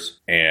 years,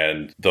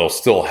 and they'll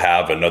still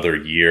have another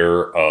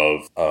year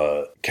of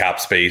cap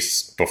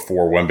space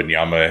before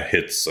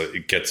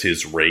Wembanyama gets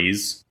his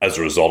raise as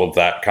a result of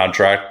that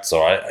contract.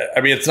 So,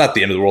 I mean, it's not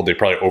the end of the world. They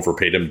probably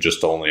overpaid him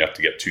just to only have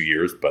to get 2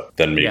 years, but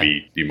then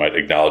maybe you might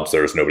acknowledge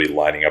there's nobody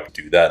lining up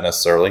to do that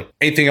necessarily.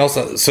 Anything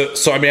else?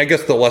 So I mean, I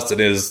guess the lesson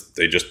is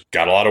they just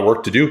got a lot of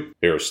work to do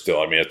here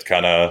still. I mean, it's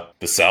kind of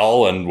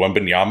Vassell and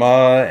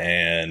Wembanyama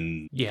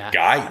and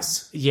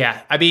guys.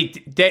 Yeah. I mean,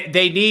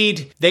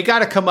 they got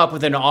to come up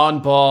with an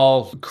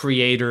on-ball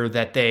creator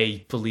that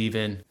they believe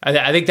in.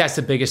 I think that's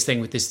the biggest thing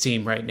with this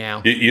team right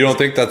now. You don't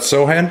think that's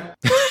Sohan?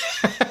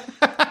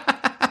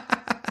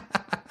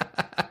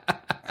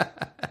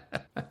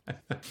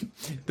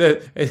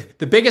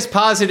 The biggest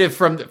positive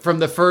from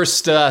the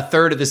first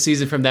third of the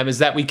season from them is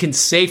that we can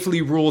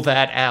safely rule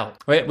that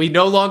out. Right? We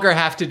no longer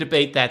have to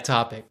debate that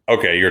topic.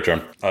 Okay, your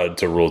turn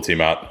to rule a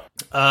team out.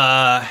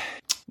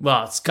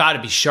 Well, it's got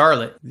to be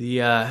Charlotte. The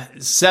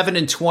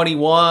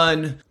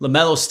 7-21.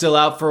 LaMelo's still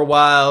out for a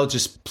while,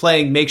 just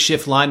playing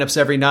makeshift lineups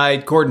every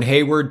night. Gordon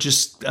Hayward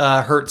just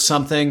hurt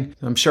something.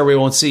 I'm sure we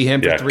won't see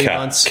him for 3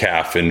 months.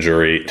 Calf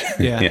injury.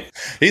 Yeah.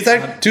 He's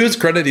to his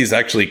credit, he's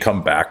actually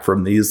come back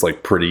from these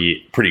like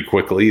pretty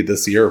quickly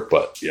this year.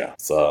 But yeah,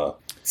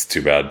 it's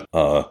too bad.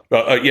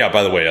 Yeah,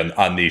 by the way,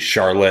 on the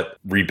Charlotte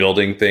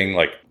rebuilding thing,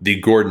 like the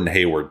Gordon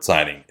Hayward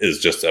signing is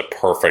just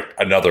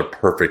another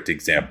perfect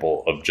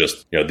example of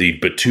just, you know, the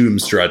Batum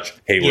stretch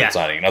Hayward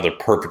signing, another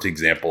perfect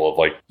example of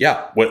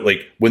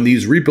when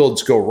these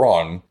rebuilds go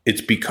wrong,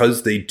 it's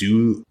because they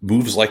do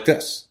moves like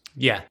this.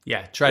 Yeah.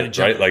 Try to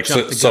jump. Right? Like,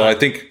 jump so I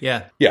think,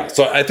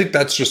 so I think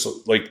that's just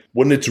like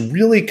when it's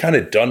really kind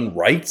of done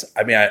right.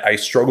 I mean, I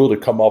struggle to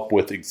come up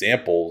with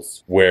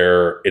examples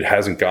where it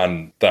hasn't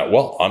gone that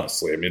well,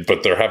 honestly. I mean,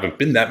 but there haven't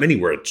been that many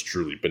where it's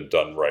truly been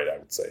done right, I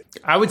would say.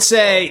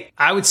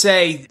 I would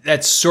say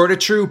that's sort of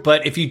true.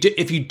 But if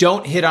you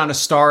don't hit on a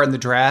star in the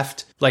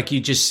draft, like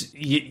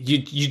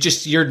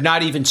you're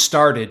not even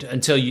started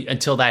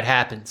until that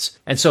happens.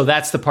 And so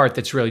that's the part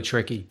that's really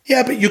tricky.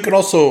 Yeah, but you can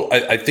also,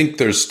 I think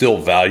there's still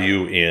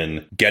value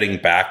in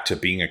getting back to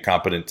being a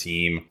competent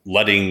team,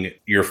 letting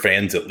your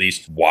fans at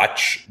least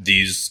watch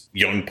these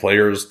young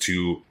players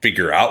to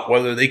figure out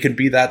whether they can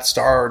be that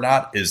star or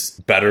not is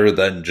better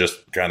than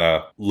just kind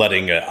of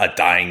letting a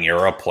dying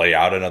era play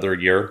out another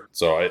year.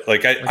 So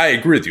I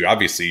agree with you.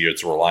 Obviously,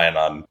 it's relying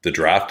on the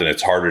draft and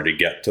it's harder to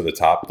get to the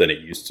top than it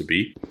used to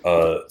be.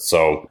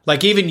 So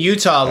like even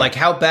Utah, like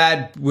how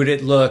bad would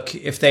it look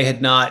if they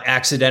had not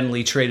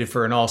accidentally traded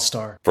for an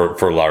all-star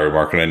for Lauri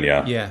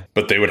Markkanen? Yeah.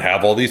 But they would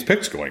have all these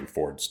picks going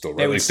forward still,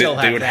 right?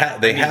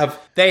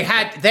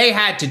 They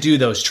had to do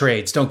those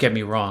trades. Don't get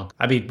me wrong.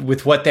 I mean,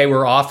 with what they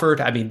were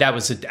offered, I mean, that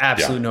was an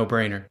absolute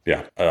no-brainer.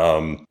 Yeah.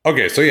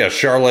 Okay. So yeah,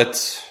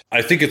 Charlotte.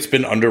 I think it's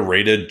been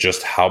underrated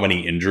just how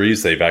many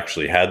injuries they've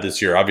actually had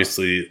this year.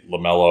 Obviously,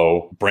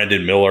 LaMelo,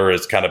 Brandon Miller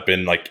has kind of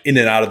been like in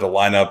and out of the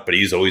lineup, but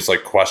he's always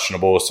like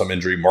questionable with some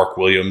injury. Mark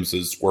Williams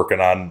is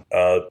working on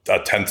a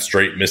 10th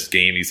straight missed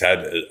game. He's had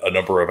a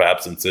number of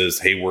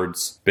absences.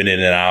 Hayward's been in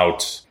and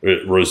out.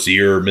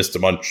 Rozier missed a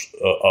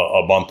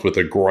month with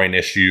a groin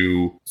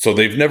issue. So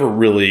they've never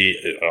really,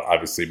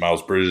 obviously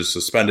Miles Bridges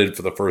suspended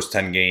for the first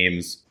 10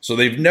 games. So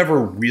they've never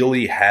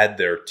really had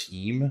their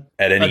team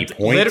at any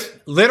point.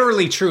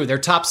 Literally true. true. Their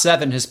top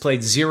 7 has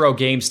played 0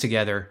 games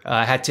together.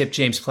 I had tipped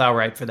James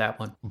Plowright for that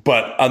one.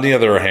 But on the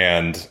other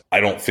hand, I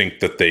don't think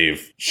that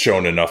they've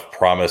shown enough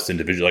promise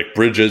individually. Like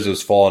Bridges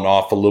has fallen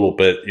off a little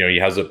bit. He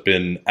hasn't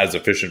been as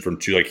efficient from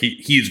 2. Like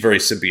he's very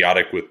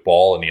symbiotic with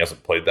ball, and he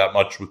hasn't played that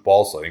much with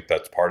ball. So I think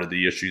that's part of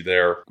the issue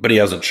there. But he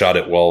hasn't shot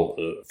it well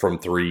from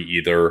 3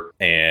 either.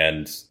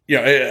 And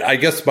I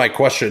guess my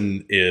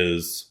question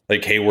is,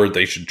 like Hayward,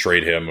 they should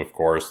trade him, of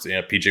course.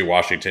 PJ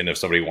Washington, if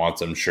somebody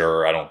wants him,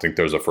 sure. I don't think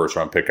there's a first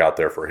round pick out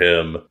there for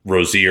him.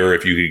 Rozier,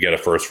 if you could get a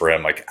first for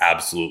him, like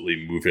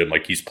absolutely move him.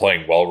 Like he's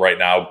playing well right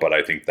now, but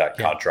I think that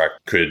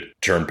contract could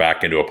turn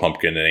back into a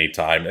pumpkin at any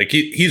time. Like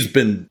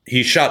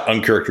he shot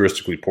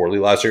uncharacteristically poorly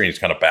last year, and he's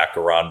kind of back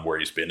around where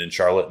he's been in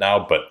Charlotte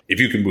now. But if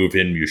you can move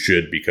him, you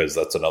should, because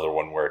that's another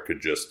one where it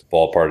could just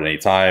fall apart at any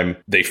time.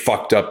 They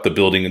fucked up the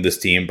building of this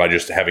team by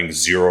just having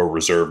 0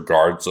 reserve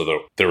guards, so that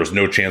there was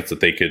no chance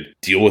that they could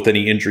deal with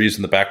any injuries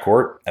in the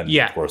backcourt. And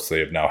of course, they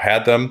have now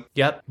had them.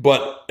 Yep.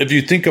 But if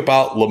you think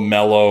about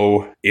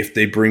LaMelo, if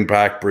they bring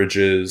back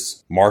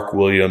Bridges, Mark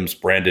Williams,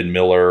 Brandon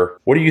Miller,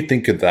 what do you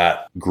think of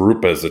that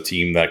group as a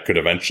team that could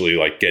eventually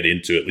get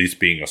into at least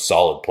being a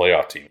solid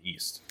playoff team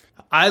East?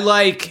 I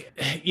like,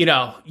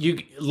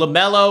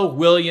 LaMelo,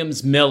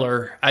 Williams,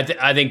 Miller.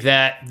 I think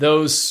that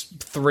those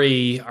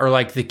 3 are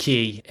like the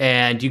key,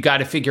 and you got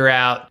to figure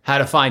out how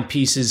to find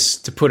pieces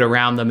to put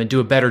around them and do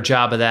a better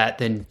job of that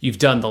than you've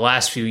done the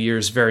last few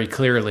years very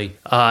clearly.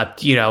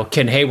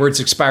 Can Hayward's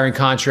expiring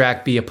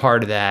contract be a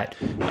part of that?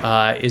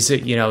 Is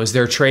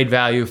there trade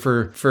value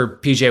for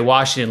PJ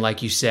Washington,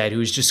 like you said,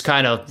 who's just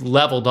kind of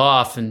leveled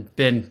off and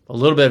been a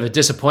little bit of a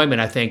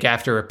disappointment, I think,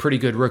 after a pretty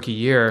good rookie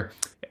year?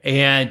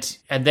 And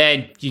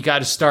then you got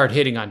to start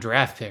hitting on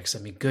draft picks. I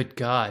mean, good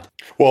God.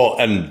 Well,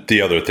 and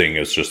the other thing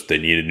is just they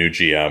need a new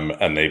GM,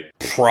 and they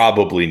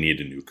probably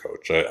need a new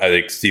coach. I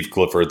think Steve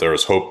Clifford, there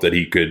was hope that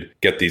he could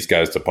get these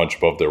guys to punch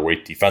above their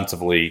weight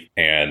defensively.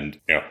 And,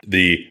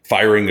 the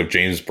firing of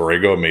James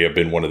Borrego may have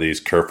been one of these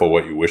careful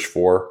what you wish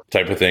for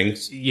type of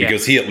things. Yeah.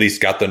 Because he at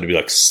least got them to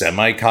be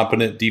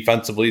semi-competent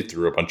defensively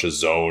through a bunch of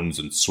zones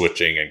and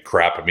switching and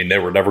crap. I mean, they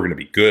were never going to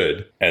be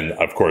good. And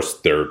of course,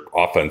 their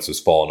offense has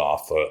fallen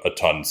off a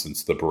ton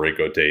since the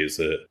Borrego days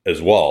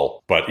as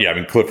well. But yeah, I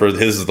mean, Clifford,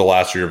 his is the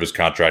last year of his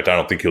contract. I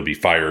don't think he'll be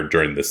fired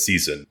during the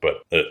season,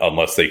 but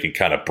unless they can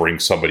kind of bring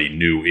somebody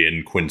new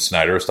in Quinn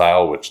Snyder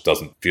style, which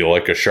doesn't feel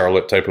like a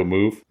Charlotte type of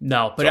move.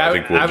 No, but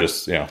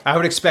so I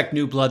would expect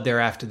new blood there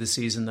after the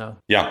season, though.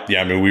 Yeah.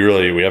 I mean,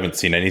 we haven't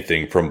seen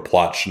anything from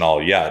Plot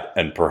Schnall yet,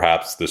 and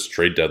perhaps this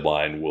trade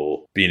deadline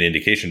will be an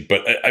indication.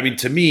 But I mean,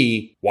 to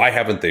me, why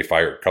haven't they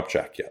fired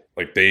Kupchak yet?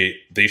 Like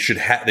they should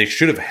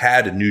have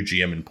had a new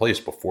GM in place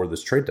before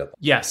this trade deadline.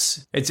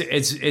 Yes,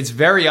 it's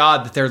very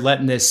odd that they're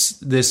letting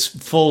this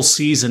full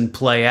season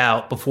play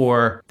out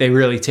before they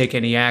really take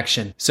any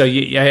action. So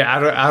I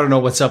don't know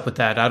what's up with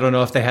that. I don't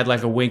know if they had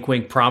a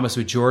wink promise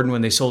with Jordan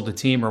when they sold the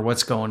team or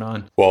what's going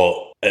on.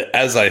 Well,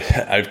 as I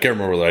can't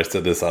remember whether I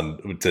said this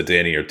to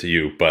Danny or to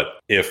you, but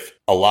if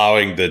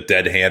allowing the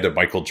dead hand of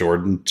Michael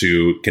Jordan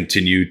to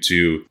continue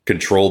to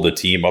control the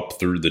team up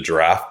through the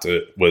draft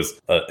was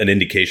an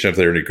indication of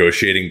their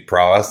negotiating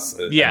prowess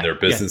and their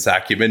business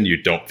acumen,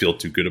 you don't feel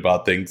too good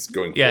about things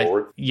going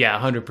forward. Yeah,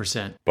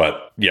 100%.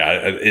 But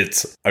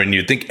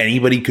you'd think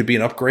anybody could be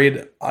an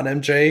upgrade on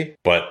MJ,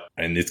 but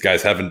these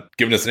guys haven't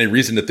given us any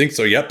reason to think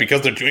so yet because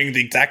they're doing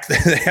the exact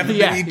thing. They haven't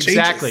made any changes.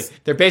 Exactly.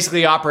 They're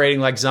basically operating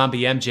like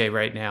zombie MJ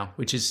right now,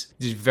 which is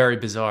very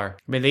bizarre.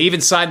 I mean, they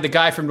even signed the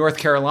guy from North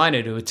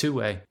Carolina to a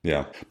 2-way.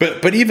 Yeah.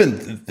 But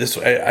even this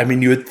way, I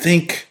mean, you would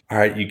think, all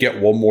right, you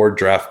get one more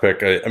draft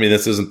pick. I mean,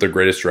 this isn't the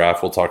greatest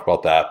draft. We'll talk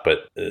about that.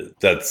 But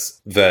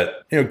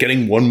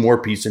getting one more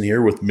piece in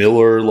here with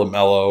Miller,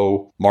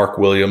 LaMelo, Mark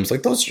Williams,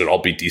 those should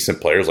all be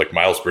decent players. Like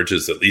Miles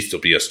Bridges, at least he'll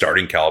be a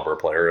starting caliber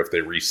player if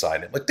they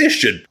re-sign him. They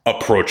should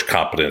approach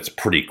competence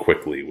pretty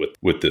quickly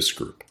with this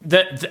group.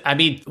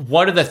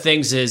 One of the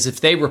things is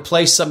if they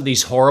replace some of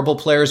these horrible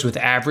players with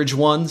average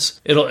ones,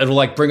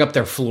 it'll bring up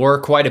their floor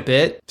quite a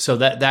bit. So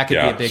that could be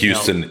a big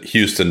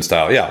Houston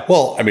style. Yeah.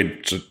 Well, I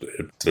mean,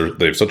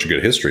 they have such a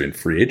good history in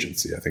free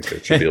agency. I think they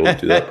should be able to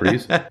do that pretty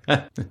easy.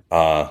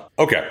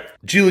 Okay.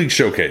 G League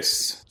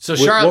Showcase. So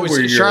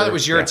Charlotte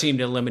was your team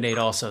to eliminate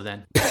also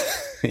then.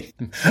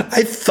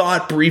 I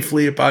thought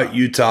briefly about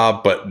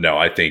Utah, but no,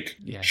 I think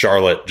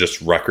Charlotte,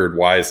 just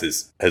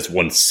record-wise, has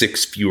won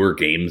 6 fewer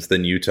games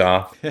than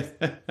Utah.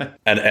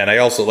 and I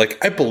also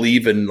I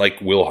believe in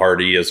Will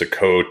Hardy as a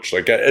coach.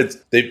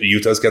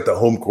 Utah's got the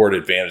home court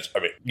advantage. I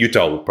mean,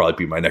 Utah will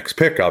probably be my next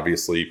pick,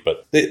 obviously,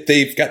 but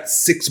they've got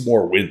 6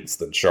 more wins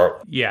than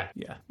Charlotte. Yeah.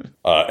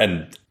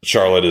 And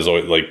Charlotte is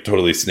always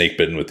totally snake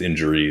bitten with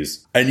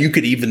injuries. And you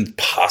could even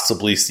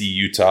possibly see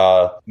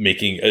Utah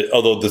making,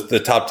 although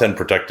the top 10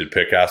 protected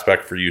pick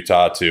aspect for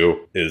Utah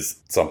too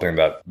is something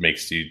that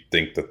makes you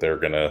think that they're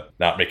going to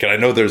not make it. I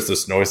know there's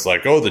this noise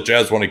the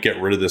Jazz want to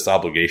get rid of this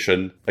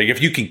obligation.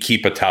 If you can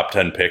keep a top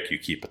 10 pick, you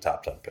keep a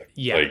top 10 pick.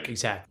 Yeah,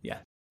 exactly. Yeah.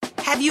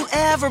 Have you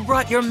ever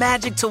brought your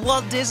magic to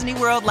Walt Disney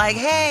World like,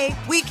 hey,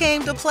 we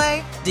came to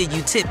play? Did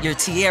you tip your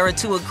tiara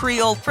to a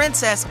Creole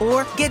princess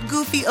or get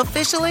goofy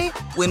officially?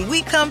 When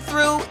we come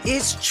through,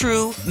 it's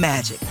true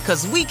magic,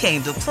 because we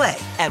came to play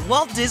at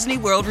Walt Disney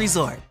World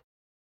Resort.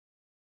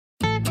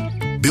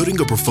 Building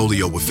a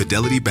portfolio with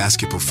Fidelity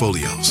Basket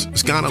Portfolios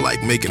is kind of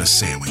like making a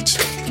sandwich.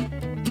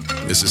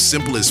 It's as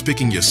simple as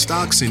picking your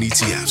stocks and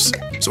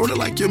ETFs, sort of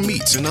like your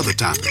meats and other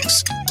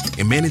topics,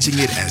 and managing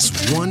it as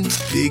one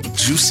big,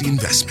 juicy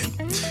investment.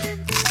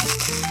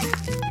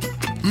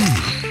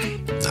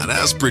 Now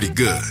that's pretty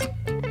good.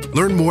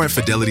 Learn more at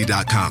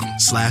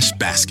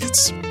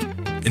fidelity.com/baskets.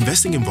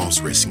 Investing involves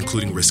risk,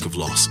 including risk of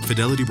loss.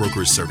 Fidelity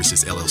Brokerage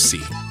Services,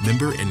 LLC.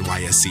 Member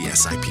NYSE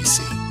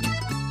SIPC.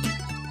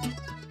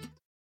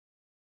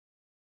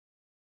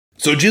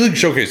 So G League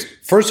Showcase,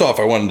 first off,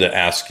 I wanted to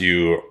ask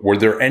you, were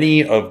there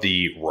any of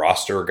the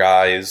roster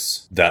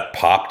guys that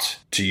popped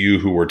to you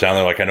who were down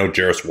there? Like, I know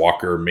Jarris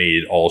Walker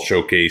made all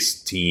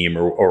showcase team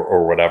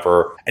or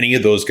whatever. Any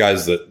of those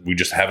guys that we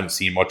just haven't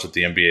seen much at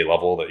the NBA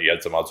level that you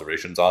had some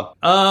observations on?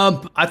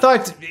 I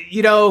thought,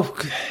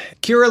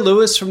 Kira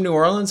Lewis from New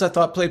Orleans, I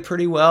thought played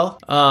pretty well.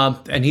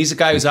 And he's a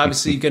guy who's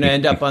obviously going to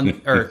end up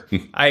on, or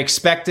I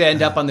expect to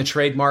end up on the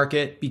trade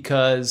market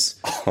because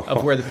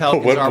of where the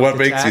Pelicans are. What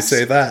makes you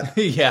say that?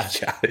 Yeah.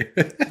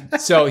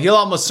 So he'll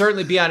almost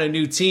certainly be on a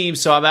new team.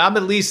 So I'm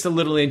at least a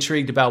little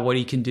intrigued about what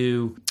he can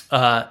do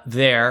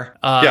there.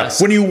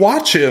 When you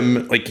watch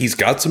him, like, he's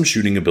got some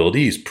shooting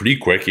ability. He's pretty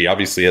quick. He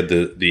obviously had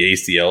the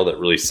ACL that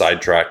really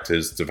sidetracked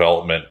his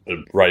development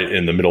right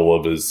in the middle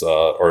of his,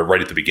 or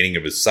right at the beginning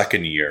of his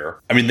second year.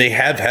 I mean, they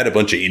have had a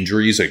bunch of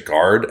injuries at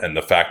guard, and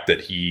the fact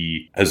that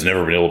he has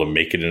never been able to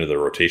make it into the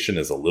rotation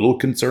is a little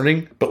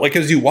concerning. But like,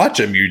 as you watch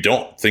him, you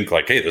don't think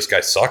like, hey, this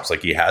guy sucks.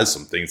 Like, he has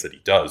some things that he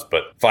does,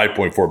 but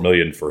 $5.4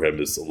 million for him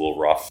is a little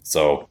rough.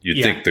 So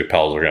you'd think the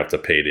Pels are going to have to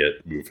pay to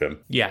move him.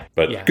 Yeah.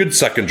 But good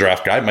second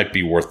draft guy. Might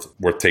be worth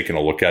taking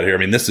a look at here. I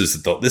mean, this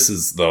is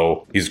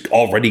though he's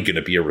already going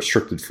to be a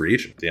restricted free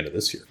agent at the end of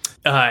this year.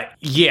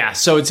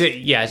 So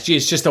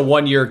it's just a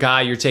 1 year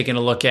guy you're taking a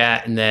look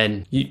at, and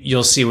then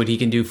you'll see what he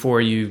can do for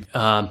you,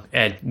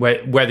 and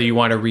whether you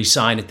want to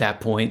re-sign at that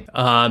point.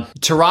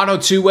 Toronto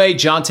two-way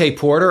Jonte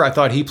Porter, I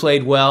thought he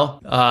played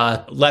well.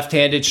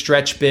 Left-handed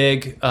stretch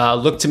big,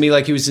 looked to me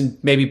like he was in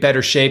maybe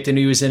better shape than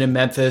he was in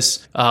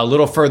Memphis. A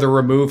little further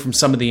removed from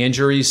some of the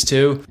injuries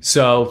too.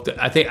 So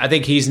I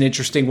think he's an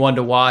interesting one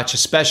to watch,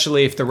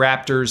 especially if the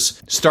Raptors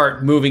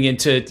start moving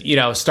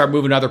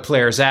other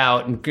players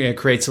out, and it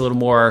creates a little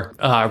more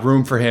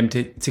room for him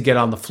to get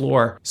on the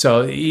floor.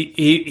 So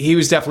he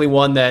was definitely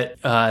one that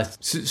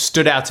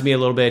stood out to me a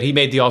little bit. He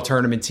made the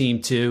all-tournament team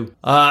too.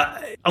 A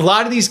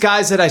lot of these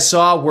guys that I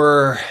saw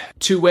were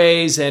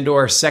two-ways and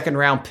or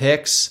second-round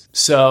picks,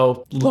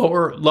 so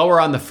lower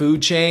on the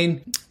food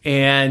chain.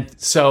 And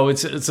so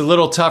it's a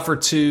little tougher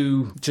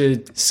to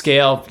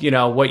scale,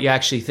 what you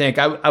actually think.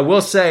 I will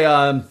say,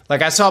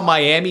 I saw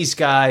Miami's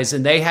guys,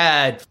 and they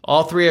had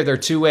all three of their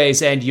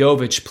two-ways and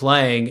Jovic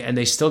playing, and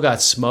they still got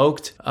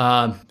smoked.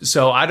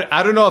 So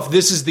I don't know if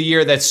this is the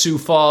year that Sioux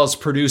Falls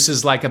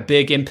produces like a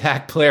big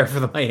impact player for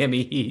the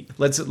Miami Heat.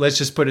 Let's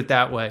just put it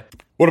that way.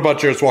 What about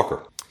Jarris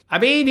Walker? I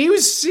mean, he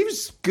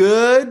was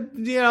good.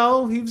 He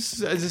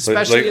was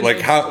especially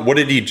what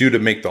did he do to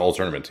make the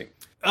all-tournament team?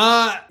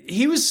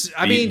 He was.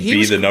 He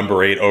was the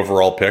number 8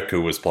 overall pick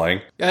who was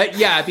playing.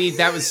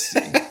 That was.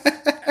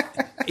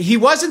 He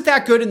wasn't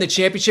that good in the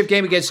championship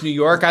game against New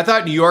York. I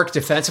thought New York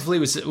defensively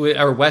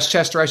or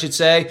Westchester, I should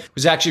say,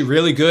 was actually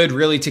really good,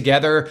 really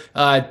together.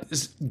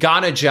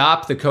 Ghana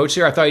Diop, the coach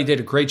there, I thought he did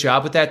a great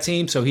job with that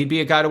team, so he'd be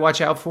a guy to watch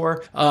out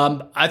for.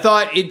 I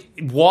thought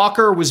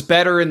Walker was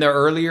better in the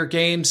earlier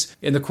games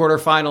in the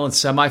quarterfinal and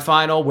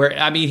semifinal, where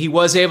he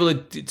was able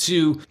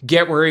to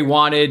get where he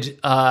wanted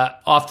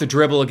off the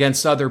dribble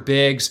against other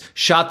bigs,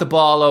 shot the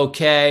ball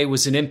okay,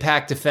 was an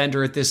impact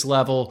defender at this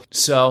level.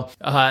 So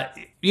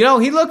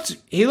he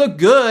looked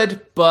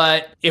good,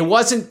 but it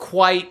wasn't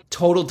quite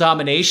total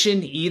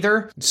domination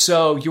either.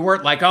 So you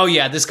weren't like, oh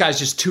yeah, this guy's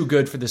just too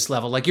good for this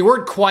level. Like, you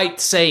weren't quite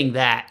saying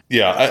that.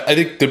 Yeah, I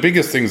think the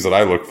biggest things that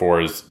I look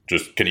for is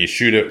just, can he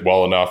shoot it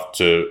well enough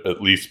to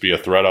at least be a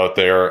threat out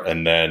there?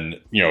 And then,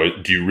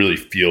 do you really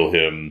feel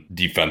him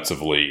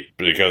defensively?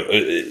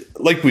 Because,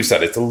 like we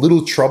said, it's a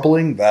little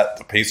troubling that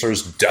the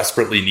Pacers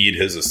desperately need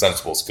his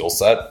sensible skill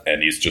set,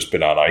 and he's just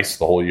been on ice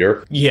the whole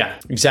year. Yeah,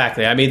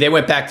 exactly. I mean, they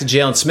went back to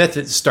Jalen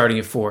Smith starting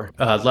at 4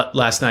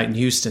 last night in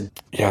Houston.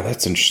 Yeah,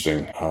 that's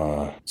interesting.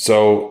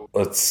 So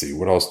let's see.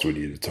 What else do we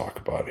need to talk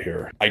about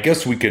here? I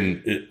guess we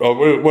can.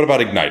 What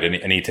about Ignite?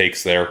 Any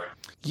takes there?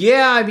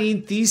 Yeah,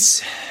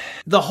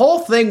 the the whole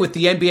thing with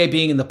the NBA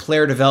being in the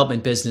player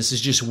development business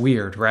is just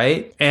weird,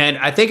 right? And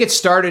I think it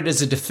started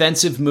as a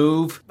defensive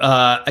move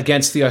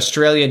against the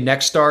Australian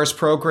Next Stars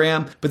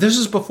program, but this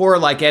was before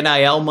like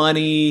NIL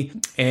money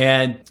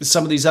and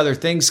some of these other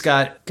things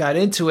got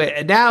into it.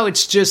 And now it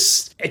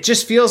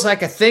just feels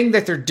like a thing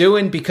that they're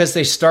doing because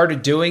they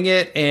started doing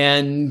it.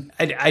 And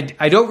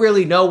I don't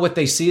really know what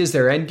they see as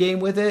their end game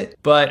with it,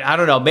 but I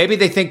don't know. Maybe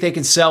they think they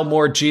can sell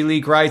more G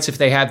League rights if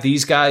they have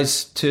these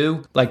guys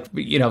too, like,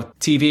 you know,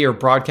 TV or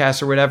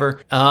broadcast or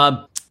whatever.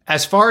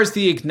 As far as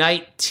the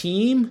Ignite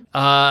team,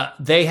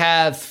 they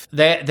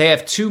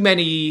have too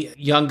many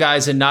young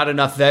guys and not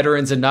enough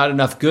veterans and not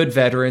enough good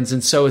veterans,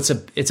 and so it's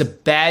a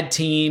bad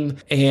team.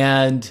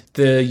 And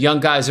the young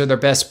guys are their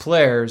best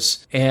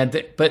players,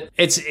 but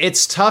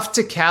it's tough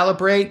to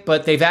calibrate.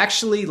 But they've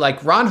actually,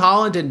 like Ron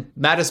Holland and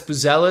Mattis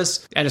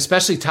Buzelis, and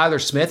especially Tyler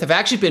Smith, have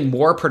actually been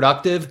more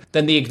productive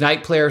than the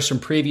Ignite players from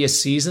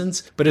previous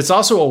seasons. But it's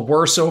also a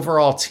worse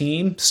overall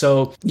team,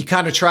 so you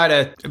kind of try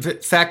to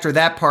factor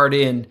that part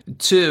in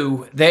too.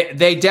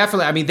 They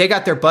definitely, I mean, they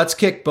got their butts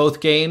kicked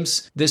both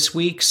games this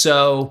week,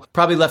 so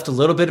probably left a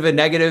little bit of a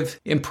negative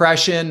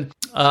impression.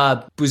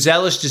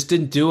 Buzelis just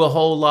didn't do a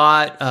whole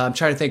lot. I'm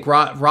trying to think.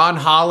 Ron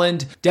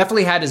Holland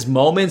definitely had his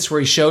moments where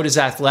he showed his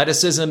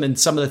athleticism and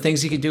some of the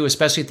things he could do,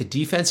 especially at the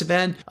defensive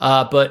end.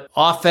 But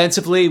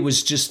offensively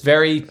was just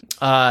very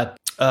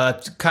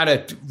kind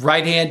of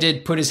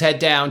right-handed, put his head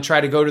down,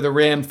 try to go to the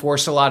rim,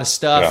 force a lot of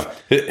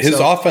stuff. Yeah. His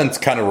offense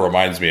kind of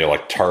reminds me of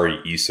like Tari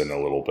Eason a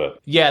little bit.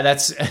 Yeah,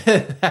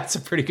 that's a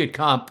pretty good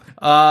comp.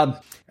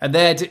 And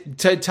then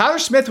Tyler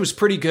Smith was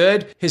pretty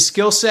good. His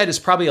skill set is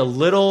probably a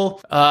little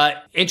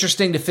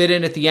interesting to fit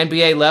in at the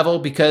NBA level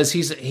because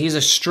he's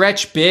a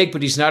stretch big,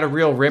 but he's not a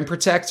real rim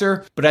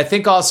protector. But I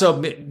think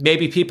also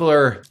maybe people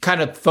are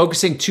kind of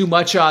focusing too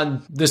much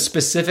on the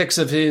specifics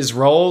of his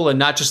role and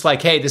not just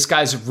like, hey, this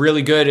guy's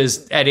really good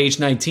at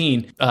age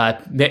 19.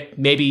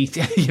 Maybe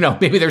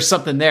there's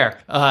something there.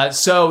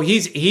 So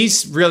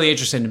he's really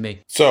interesting to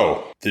me.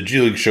 So the G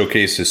League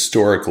Showcase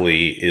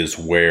historically is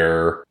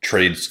where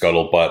trade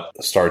scuttlebutt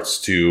starts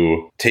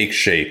to take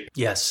shape.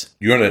 Yes.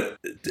 You have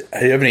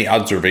any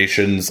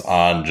observations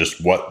on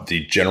just what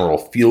the general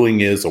feeling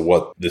is of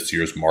what this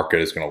year's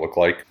market is going to look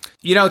like?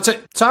 You know,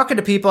 talking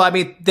to people, I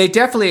mean, they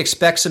definitely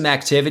expect some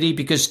activity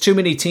because too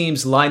many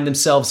teams line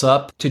themselves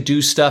up to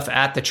do stuff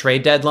at the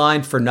trade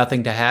deadline for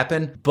nothing to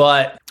happen.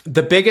 But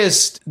the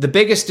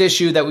biggest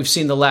issue that we've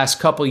seen the last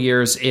couple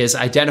years is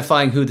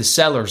identifying who the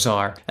sellers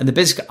are. And the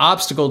biggest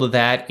obstacle to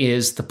that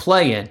is the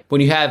play-in. When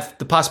you have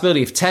the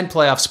possibility of 10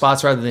 playoff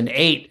spots rather than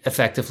 8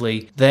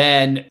 effectively,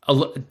 then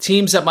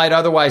teams that might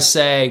otherwise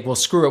say, well,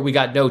 screw it, we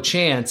got no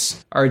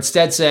chance, are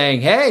instead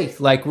saying, hey,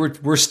 like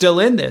we're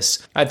still in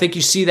this. I think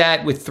you see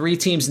that with 3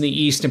 teams in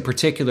the East in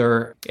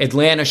particular,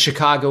 Atlanta,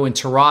 Chicago, and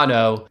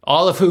Toronto,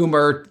 all of whom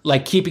are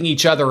like keeping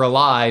each other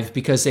alive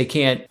because they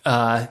can't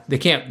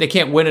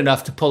win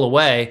enough to pull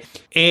away.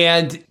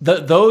 And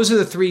those are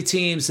the 3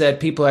 teams that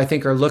people, I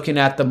think, are looking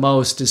at the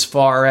most as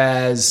far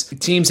as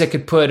teams that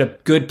could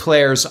put good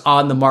players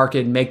on the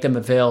market and make them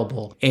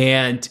available.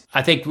 And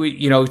I think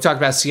we talked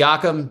about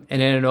Siakam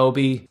and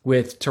Anunoby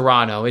with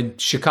Toronto. In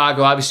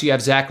Chicago, obviously you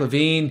have Zach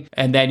LaVine,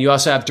 and then you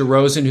also have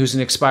DeRozan, who's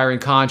an expiring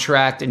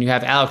contract, and you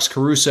have Alex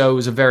Caruso,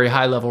 who's a very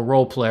high-level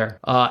role player.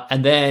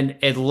 And then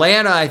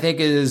Atlanta, I think,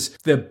 is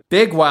the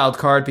big wild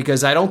card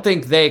because I don't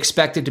think they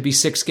expected to be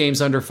 6 games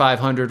under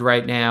 500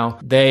 right now.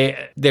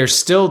 They're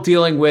still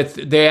dealing with,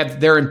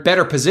 they're in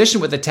better position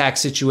with the tax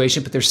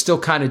situation, but they're still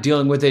kind of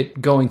dealing with it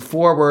going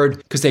forward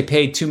because they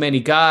paid too many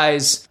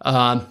guys.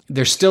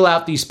 They're still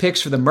out these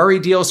picks for the Murray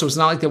deal, so it's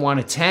not like they want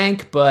to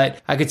tank,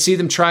 but I could see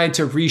them trying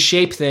to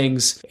reshape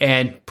things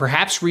and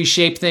perhaps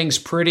reshape things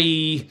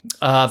pretty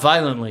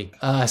violently.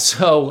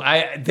 So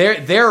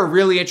they're a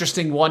really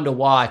interesting one to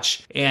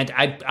watch, and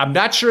I'm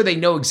not sure they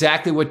know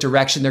exactly what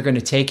direction they're going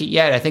to take it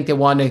yet. I think they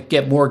want to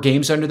get more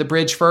games under the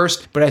bridge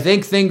first, but I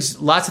think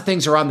lots of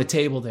things are on the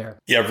table there.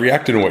 Yeah,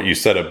 reacting to what you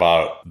said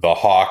about the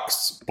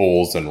Hawks,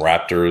 Bulls, and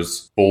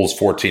Raptors. Bulls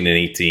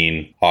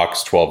 14-18,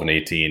 Hawks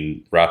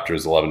 12-18,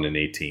 Raptors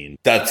 11-18.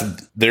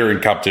 They're in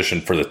competition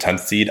for the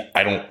 10th seed.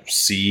 I don't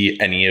see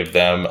any of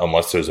them,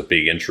 unless there's a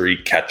big injury,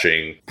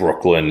 catching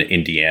Brooklyn,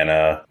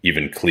 Indiana,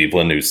 even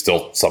Cleveland, who's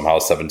still somehow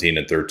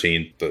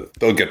 17-13.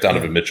 They'll get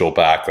Donovan Mitchell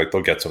back. Like,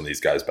 they'll get some of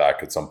these guys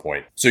back at some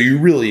point. So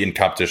you're really in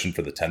competition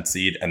for the 10th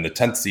seed. And the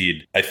 10th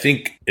seed, I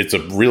think it's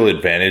a real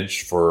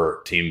advantage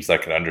for teams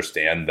that can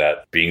understand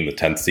that being the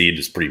 10th seed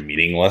is pretty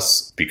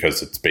meaningless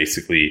because it's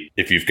basically,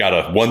 if you've got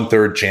a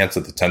 1/3 chance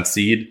at the 10th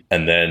seed,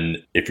 and then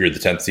if you're the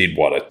 10th seed,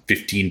 a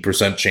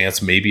 15%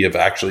 chance maybe of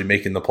actually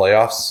making the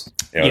playoffs?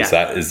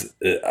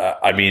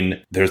 I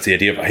mean, there's the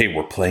idea of, hey,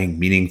 we're playing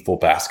meaningful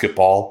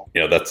basketball.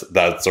 That's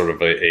sort of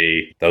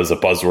that was a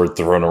buzzword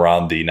thrown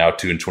around the now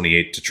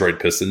 2-28 Detroit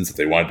Pistons, that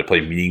they wanted to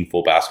play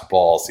meaningful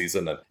basketball all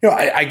season. And,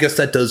 I guess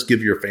that does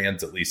give your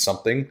fans at least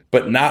something,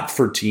 but not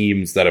for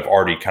teams that have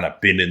already kind of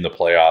been in the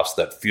playoffs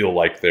that feel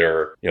like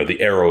they're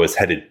the arrow is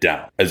headed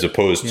down, as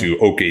opposed to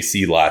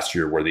OKC last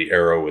year where the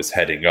arrow is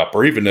heading up,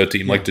 or even a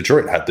team like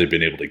Detroit, had they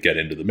been able to get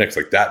into the mix.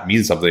 Like, that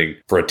means something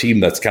for a team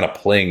that's kind of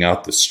playing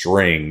out the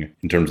string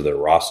in terms of their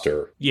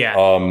roster.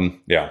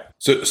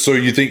 So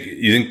you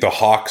think the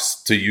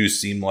Hawks to you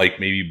seem like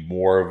maybe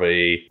more of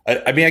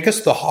I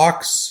guess the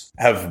Hawks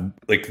have,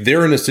 like,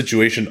 they're in a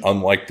situation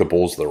unlike the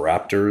Bulls, the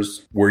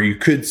Raptors, where you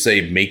could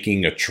say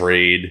making a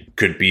trade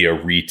could be a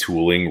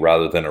retooling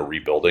rather than a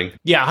rebuilding.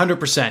 Yeah,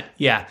 100%.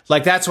 Yeah.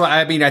 Like, that's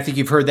why, I think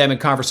you've heard them in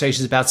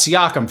conversations about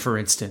Siakam, for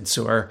instance,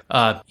 or,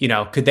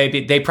 could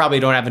they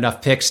probably don't have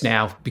enough picks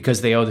now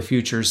because they owe the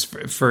futures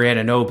for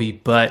Anunoby.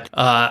 But,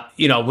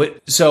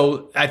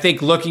 so I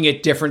think looking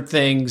at different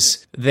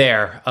things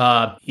there,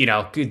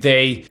 could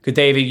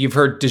they, you've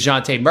heard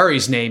DeJounte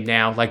Murray's name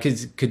now, like,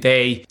 could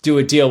they do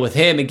a deal with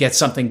him and get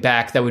something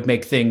back that would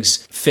make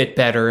things fit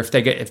better if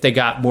they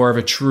got more of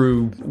a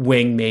true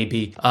wing,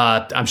 maybe.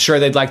 I'm sure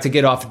they'd like to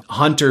get off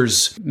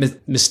Hunter's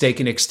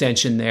mistaken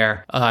extension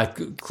there.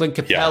 Clint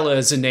Capella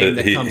is a name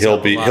that comes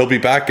up a lot. He'll be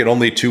back in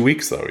only 2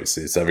 weeks, though.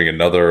 He's having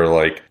another,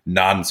 like,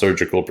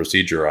 non-surgical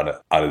procedure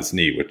on his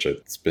knee, which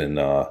it's been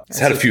it's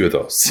had a few of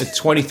those. It's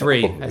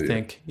 23, I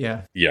think.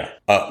 Yeah.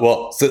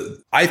 So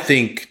I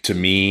think, to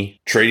me,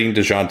 trading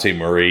DeJounte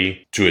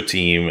Murray to a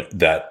team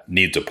that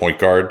needs a point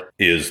guard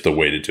is the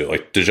way to do it.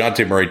 Like,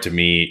 DeJounte Murray, to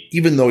me,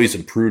 even though he's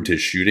improved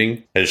his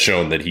shooting, has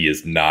shown that he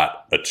is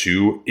not a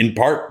two, in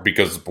part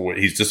because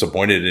he's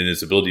disappointed in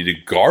his ability to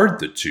guard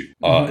the two.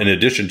 In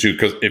addition to,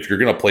 because if you're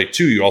going to play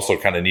two, you also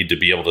kind of need to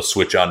be able to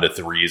switch on to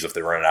threes if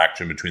they're in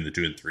action between the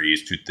 2 and 3.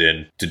 He's too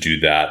thin to do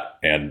that.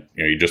 And,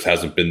 he just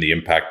hasn't been the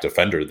impact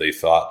defender they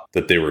thought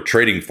that they were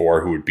trading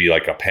for, who would be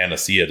like a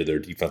panacea to their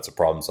defensive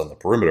problems on the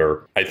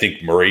perimeter. I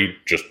think Murray,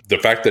 just the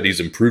fact that he's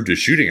improved his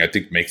shooting, I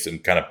think makes him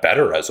kind of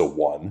better as a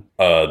one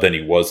than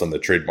he was on the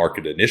trade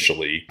market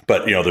initially.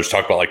 But, there's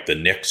talk about, like, the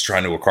Knicks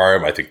trying to acquire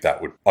him. I think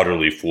that would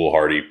utterly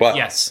foolhardy. But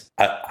yes.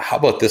 How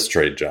about this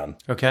trade, John?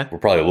 Okay. We're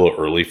probably a little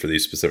early for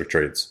these specific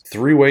trades.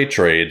 3-way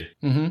trade.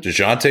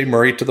 DeJounte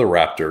Murray to the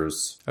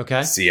Raptors.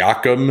 Okay.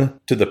 Siakam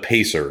to the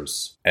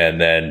Pacers.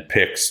 And then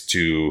picks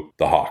to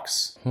the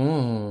Hawks.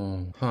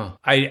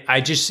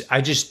 I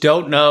just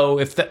don't know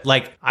if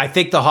I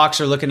think the Hawks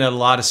are looking at a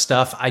lot of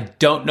stuff. I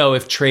don't know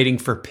if trading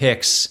for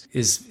picks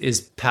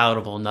is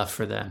palatable enough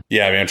for them.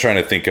 Yeah, I'm trying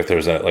to think if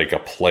there's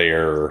a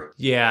player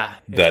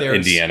that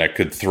Indiana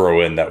could throw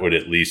in that would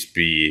at least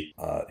be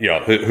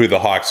who the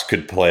Hawks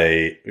could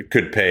pay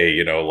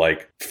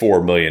like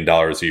 $4 million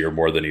a year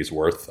more than he's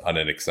worth on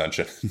an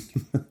extension.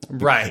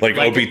 Right. like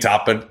Obi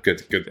Toppin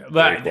could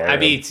but I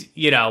mean,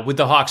 would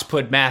the Hawks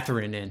put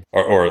Mathurin in,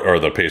 or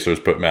the Pacers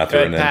put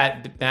Mathurin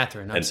in?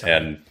 Mathurin.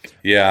 And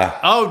yeah.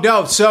 Oh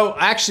no! So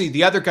actually,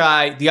 the other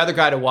guy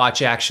to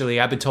watch, actually,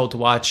 I've been told to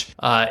watch,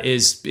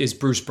 is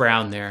Bruce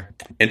Brown there.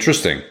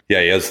 Interesting.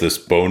 Yeah, he has this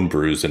bone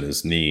bruise in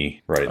his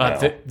knee right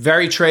now.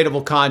 Very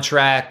tradable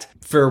contract.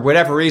 For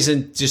whatever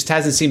reason, just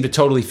hasn't seemed to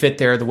totally fit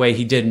there the way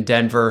he did in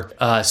Denver.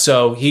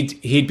 So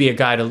he'd be a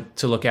guy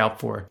to look out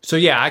for. So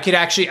yeah, I could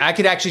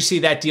actually see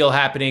that deal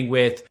happening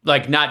with,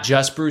 like, not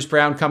just Bruce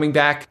Brown coming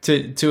back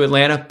to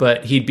Atlanta,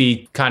 but he'd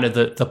be kind of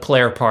the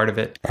player part of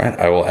it. All right,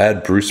 I will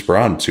add Bruce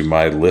Brown to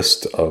my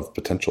list of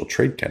potential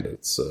trade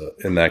candidates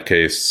in that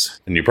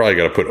case. And you probably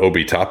got to put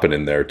Obi Toppin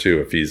in there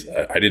too. If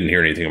I didn't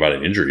hear anything about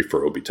an injury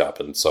for Obi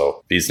Toppin,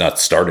 so he's not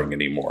starting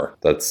anymore.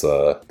 That's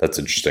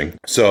interesting.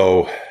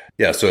 So.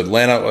 Yeah, so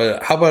Atlanta,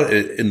 how about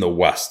in the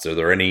West? Are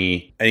there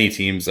any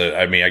teams that,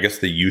 I guess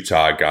the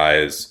Utah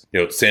guys,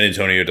 San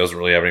Antonio doesn't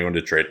really have anyone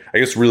to trade. I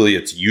guess really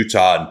it's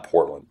Utah and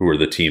Portland who are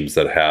the teams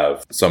that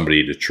have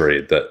somebody to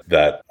trade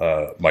that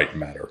might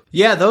matter.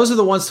 Yeah, those are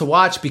the ones to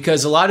watch,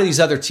 because a lot of these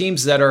other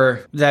teams that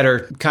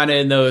are kind of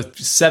in the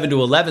 7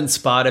 to 11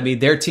 spot,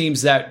 they're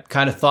teams that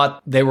kind of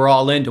thought they were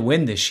all in to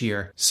win this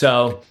year.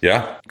 So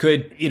yeah,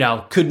 could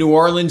New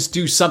Orleans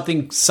do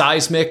something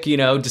seismic,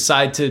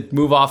 decide to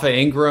move off of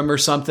Ingram or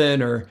something?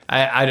 Or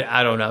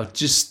I don't know.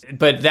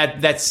 But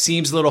that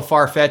seems a little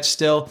far-fetched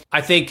still.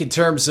 I think in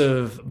terms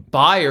of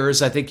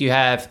buyers, I think you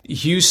have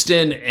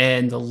Houston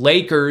and the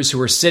Lakers,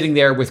 who are sitting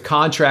there with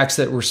contracts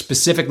that were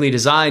specifically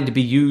designed to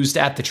be used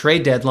at the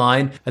trade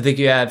deadline. I think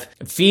you have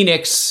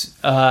Phoenix,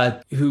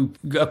 who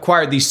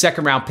acquired these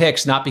second-round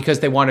picks not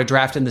because they want to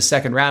draft in the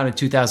second round in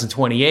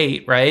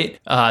 2028, right?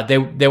 They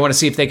want to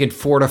see if they can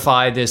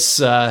fortify this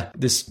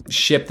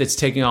ship that's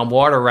taking on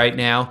water right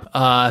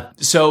now.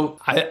 So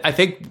I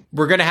think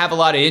we're going to have a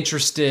lot of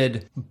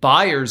interested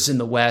buyers in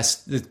the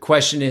West. The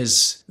question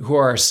is, who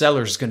are our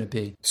sellers going to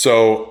be?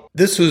 So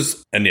this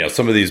was, and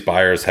some of these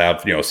buyers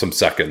have, some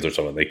seconds or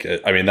something.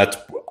 That's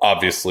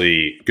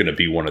obviously going to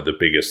be one of the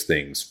biggest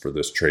things for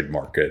this trade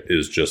market,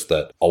 is just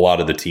that a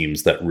lot of the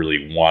teams that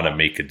really want to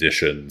make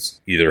additions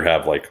either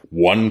have like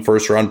one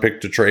first round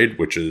pick to trade,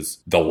 which is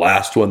the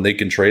last one they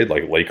can trade,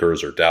 like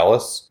Lakers or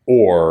Dallas,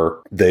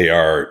 or they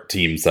are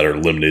teams that are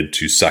limited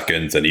to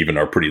seconds and even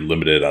are pretty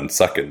limited on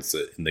seconds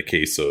in the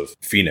case of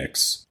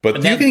Phoenix.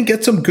 But you can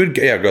get some good...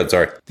 Yeah, go ahead,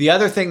 sorry. The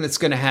other thing that's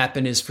going to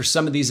happen is, for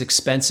some of these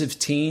expensive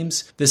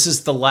teams, the this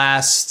is the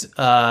last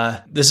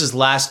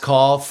last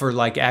call for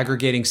like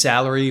aggregating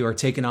salary or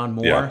taking on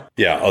more.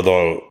 Yeah.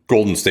 Although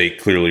Golden State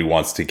clearly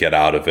wants to get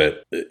out of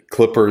it.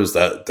 Clippers,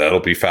 that'll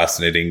be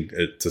fascinating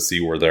to see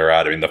where they're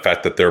at. I mean, the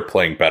fact that they're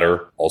playing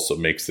better also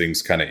makes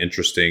things kind of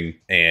interesting.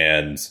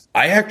 And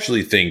I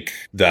actually think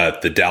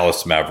that the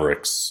Dallas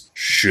Mavericks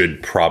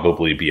should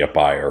probably be a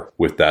buyer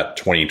with that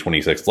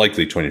 2026,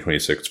 likely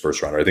 2026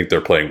 first rounder. I think they're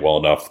playing well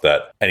enough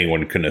that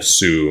anyone can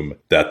assume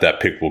that that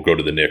pick will go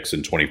to the Knicks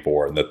in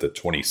 24 and that the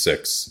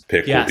 26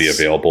 pick will be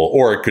available,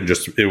 or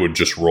it would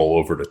just roll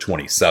over to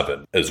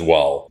 27 as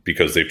well,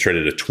 because they've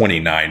traded a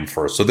 29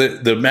 first. So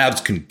the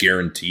Mavs can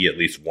guarantee at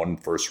least one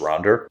first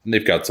rounder, and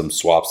they've got some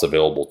swaps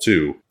available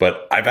too.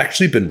 But I've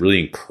actually been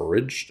really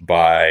encouraged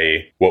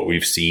by what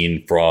we've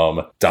seen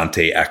from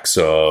Dante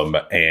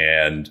Exum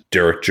and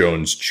Derek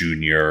Jones Jr.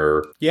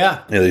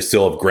 Yeah. And they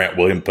still have Grant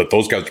Williams, but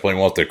those guys are playing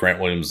well. That Grant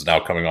Williams is now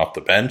coming off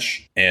the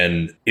bench.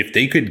 And if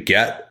they could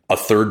get a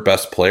third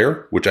best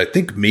player, which I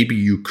think maybe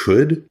you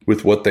could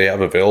with what they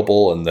have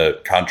available and the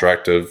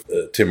contract of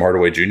Tim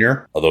Hardaway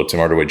Jr., although Tim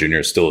Hardaway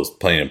Jr. still is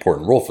playing an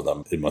important role for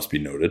them, it must be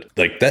noted.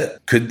 Like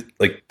that could,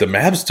 like the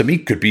Mavs to me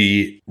could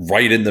be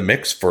right in the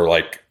mix for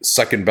like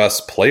second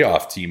best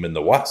playoff team in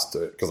the West,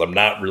 because I'm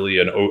not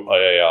really I'm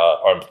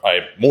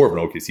more of an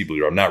OKC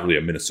believer. I'm not really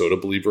a Minnesota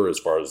believer as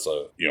far as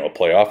a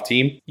playoff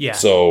team. Yeah.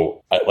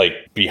 So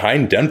like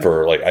behind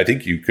Denver, like I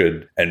think you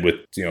could, and with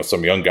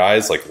some young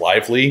guys like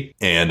Lively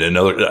and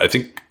another. I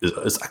think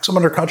is Exum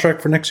under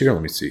contract for next year?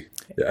 Let me see.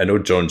 I know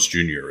Jones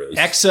Jr. is.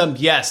 Exum,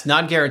 yes,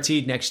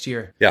 non-guaranteed next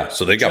year. Yeah,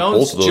 so they got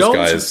both of those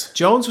guys.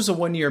 Jones was a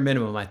 1-year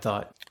minimum, I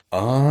thought.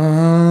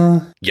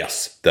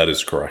 Yes, that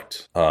is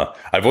correct.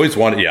 I've always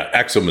wanted,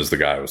 Exum is the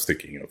guy I was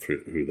thinking of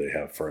who they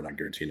have for a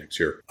non-guarantee next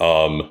year.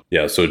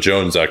 So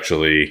Jones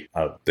actually,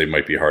 they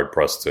might be hard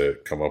pressed to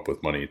come up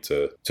with money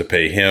to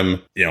pay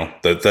him.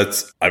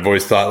 That's I've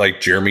always thought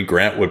like Jeremy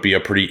Grant would be a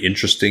pretty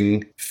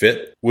interesting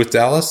fit with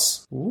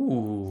Dallas.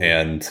 Ooh.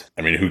 And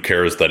I mean, who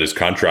cares that his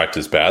contract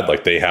is bad?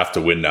 Like they have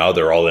to win now.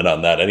 They're all in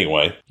on that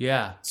anyway.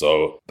 Yeah.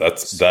 So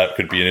that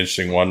could be an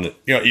interesting one.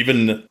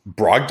 Even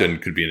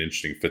Brogdon could be an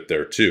interesting fit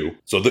there too.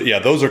 So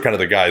those are kind of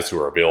the guys who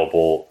are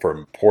available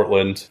from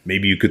Portland.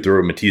 Maybe you could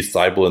throw Matisse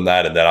Thybulle in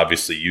that, and then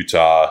obviously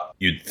Utah.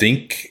 You'd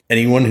think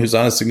anyone who's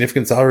on a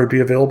significant salary would be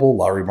available.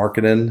 Lauri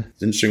Markkanen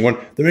is an interesting one.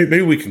 Then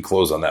maybe we can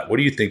close on that. What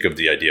do you think of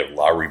the idea of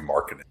Lauri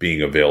Markkanen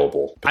being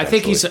available? I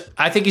think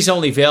he's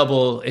only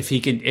available if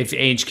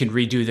Ainge can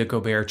redo the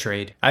Gobert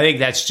trade. I think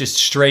that's just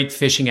straight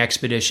fishing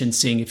expedition,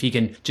 seeing if he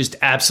can just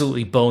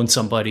absolutely bone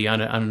somebody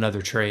on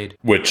another trade.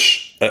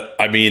 Which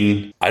I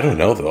mean, I don't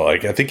know though.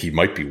 Like I think he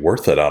might be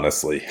worth it,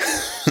 honestly.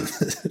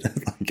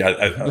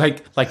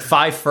 like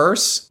 5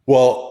 firsts?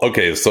 Well,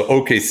 okay, so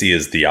OKC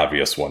is the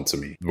obvious one to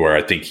me, where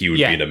I think he would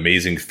be an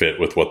amazing fit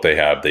with what they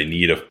have. They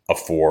need a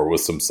 4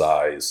 with some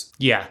size.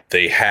 Yeah.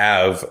 They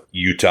have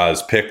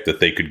Utah's pick that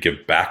they could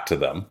give back to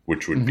them,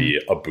 which would be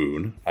a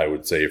boon, I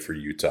would say, for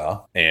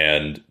Utah.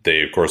 And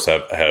they, of course,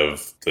 have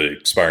the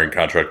expiring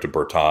contract of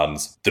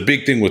Bertans. The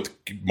big thing with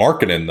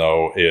Markkanen,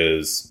 though,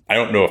 is I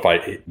don't know if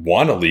I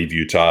want to leave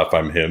Utah if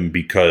I'm him,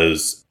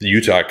 because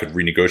Utah could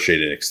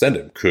renegotiate and extend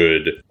him.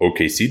 Could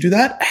OKC do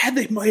that?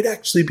 They might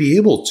actually be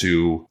able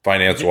to,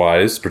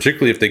 finance-wise,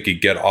 particularly if they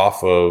could get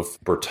off of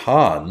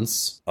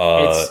Bertans.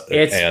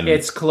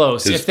 It's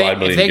close. If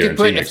they could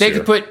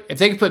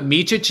put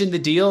Micic in the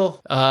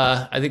deal,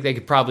 I think they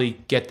could probably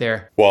get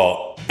there.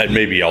 Well, and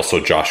maybe also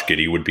Josh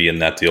Giddey would be in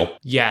that deal.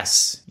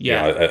 Yes.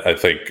 Yeah. I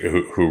think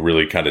who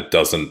really kind of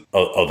doesn't.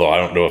 Although I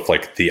don't know if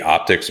like the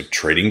optics of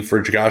trading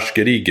for Josh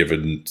Giddey,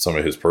 given some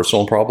of his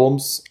personal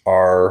problems,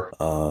 are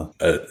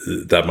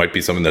that might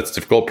be something that's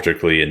difficult,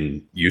 particularly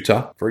in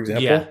Utah, for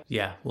example.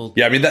 Yeah.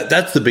 I mean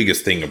that's the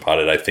biggest thing about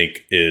it. I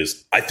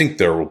think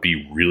there will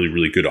be really,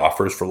 really good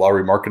offers for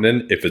Lauri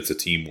Markkanen if it's a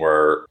team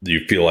where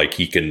you feel like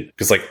he can.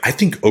 Because like I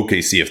think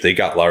OKC, if they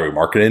got Lauri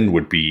Markkanen,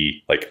 would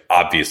be like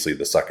obviously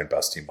the second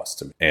best team West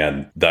to me,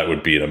 and that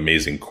would be an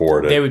amazing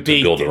core to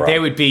build around. They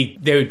would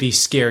be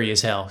scary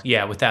as hell.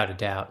 Yeah, without a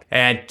doubt.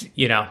 And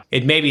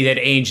it may be that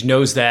Ainge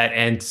knows that,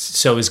 and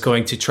so is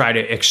going to try to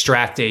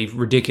extract a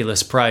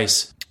ridiculous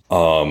price.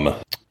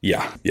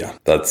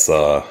 That's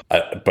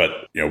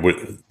but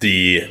with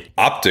the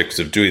optics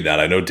of doing that,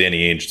 I know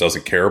Danny Ainge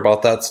doesn't care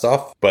about that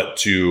stuff, but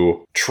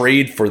to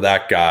trade for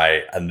that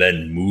guy and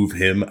then move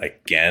him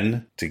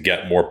again to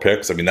get more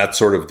picks, I mean, that's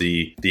sort of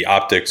the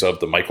optics of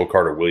the Michael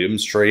Carter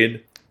Williams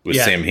trade with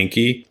Sam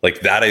Hinkie. Like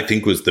that, I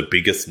think, was the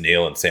biggest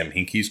nail in Sam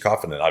Hinkie's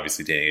coffin. And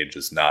obviously Danny Ainge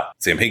is not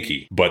Sam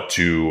Hinkie, but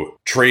to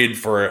trade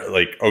for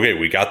like, okay,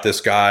 we got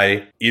this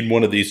guy in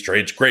one of these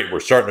trades. Great.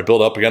 We're starting to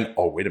build up again.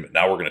 Oh, wait a minute.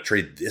 Now we're going to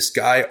trade this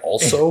guy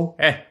also.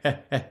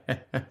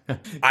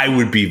 I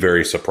would be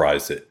very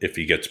surprised if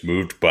he gets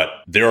moved, but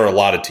there are a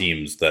lot of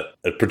teams that,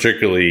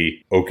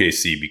 particularly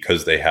OKC,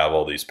 because they have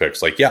all these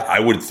picks, like, I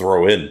would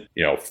throw in,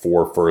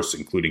 4 firsts,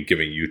 including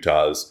giving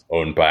Utah's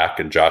own back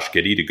and Josh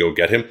Giddey to go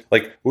get him.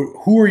 Like,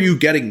 who are you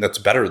getting that's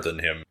better than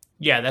him?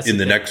 that's in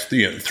the next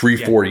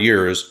 3-4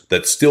 years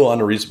that's still on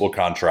a reasonable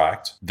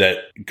contract that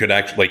could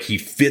actually, like, he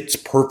fits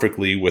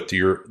perfectly with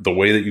the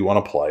way that you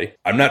want to play.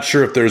 I'm not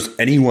sure if there's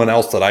anyone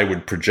else that I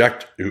would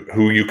project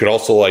who you could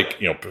also, like,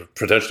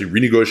 potentially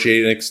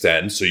renegotiate and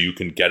extend so you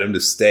can get him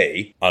to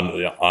stay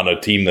on a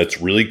team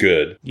that's really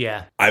good.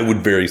 Yeah. I would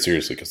very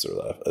seriously consider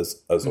that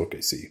as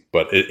OKC.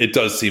 But it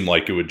does seem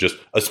like it would just,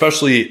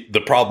 especially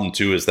the problem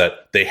too is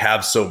that they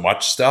have so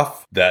much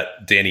stuff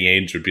that Danny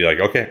Ainge would be like,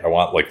 okay, I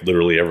want like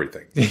literally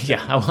everything.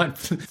 Yeah, I want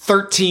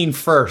 13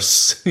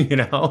 firsts,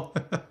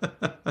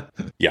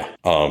 Yeah.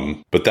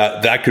 But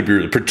that could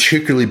be,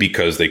 particularly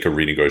because they could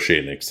renegotiate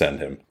and extend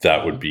him.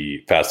 That would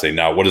be fascinating.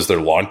 Now, what does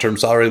their long-term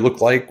salary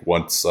look like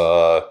once,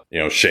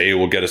 Shea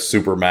will get a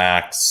super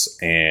max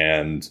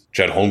and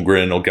Chet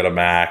Holmgren will get a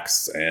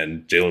max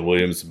and Jalen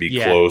Williams will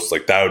be close.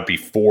 Like, that would be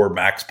 4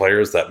 max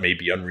players. That may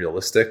be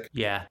unrealistic.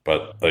 Yeah.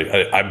 But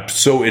I'm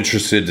so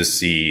interested to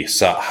see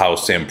how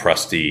Sam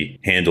Presti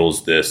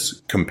handles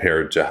this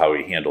compared to how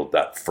he handled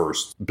that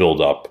first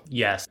build-up.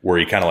 Yes. Where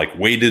he kind of like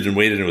waited and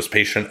was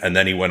patient, and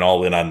then he went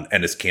all in on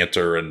Enes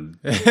Kanter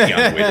and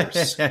Deion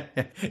Waiters.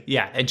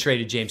 Yeah, and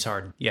traded James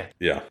Harden. Yeah.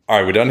 Yeah. All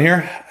right, we done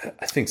here?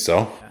 I think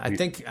so. I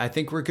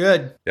think we're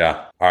good.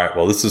 Yeah. All right.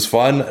 Well, this is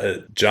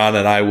fun. John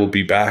and I will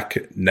be back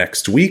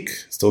next week.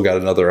 Still got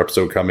another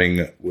episode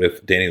coming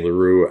with Danny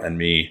LaRue and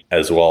me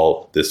as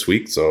well this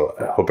week. So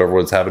I hope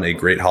everyone's having a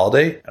great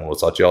holiday, and we'll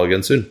talk to you all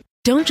again soon.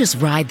 Don't just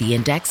ride the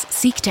index,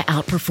 seek to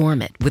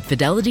outperform it with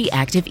Fidelity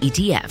Active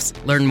ETFs.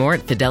 Learn more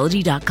at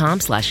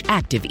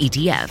fidelity.com/active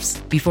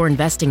ETFs. Before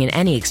investing in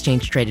any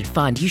exchange-traded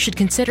fund, you should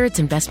consider its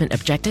investment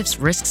objectives,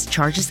 risks,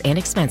 charges, and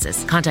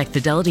expenses. Contact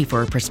Fidelity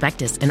for a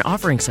prospectus, an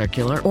offering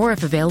circular, or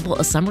if available,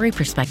 a summary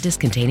prospectus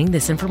containing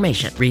this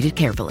information. Read it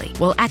carefully.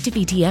 While active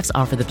ETFs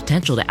offer the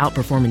potential to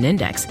outperform an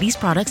index, these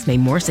products may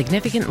more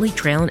significantly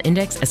trail an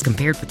index as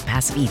compared with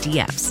passive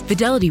ETFs.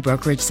 Fidelity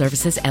Brokerage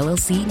Services,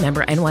 LLC,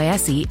 member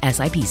NYSE,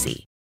 SIPC.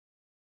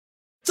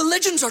 The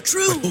legends are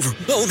true.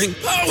 Overwhelming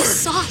power! The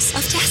sauce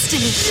of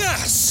destiny.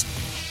 Yes!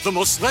 The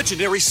most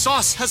legendary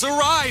sauce has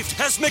arrived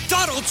as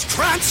McDonald's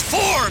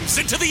transforms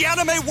into the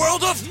anime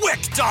world of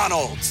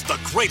WickDonald's. The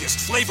greatest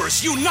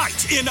flavors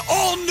unite in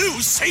all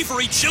new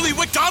savory chili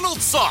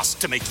McDonald's sauce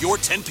to make your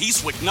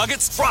 10-piece Wick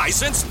Nuggets,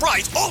 fries, and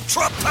Sprite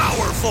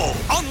ultra-powerful.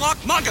 Unlock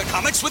manga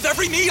comics with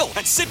every meal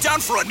and sit down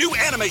for a new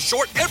anime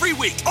short every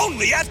week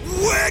only at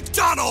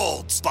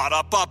WickDonald's.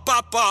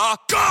 Ba-da-ba-ba-ba,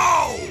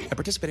 go! At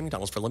participating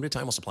McDonald's for a limited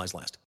time while supplies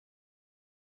last.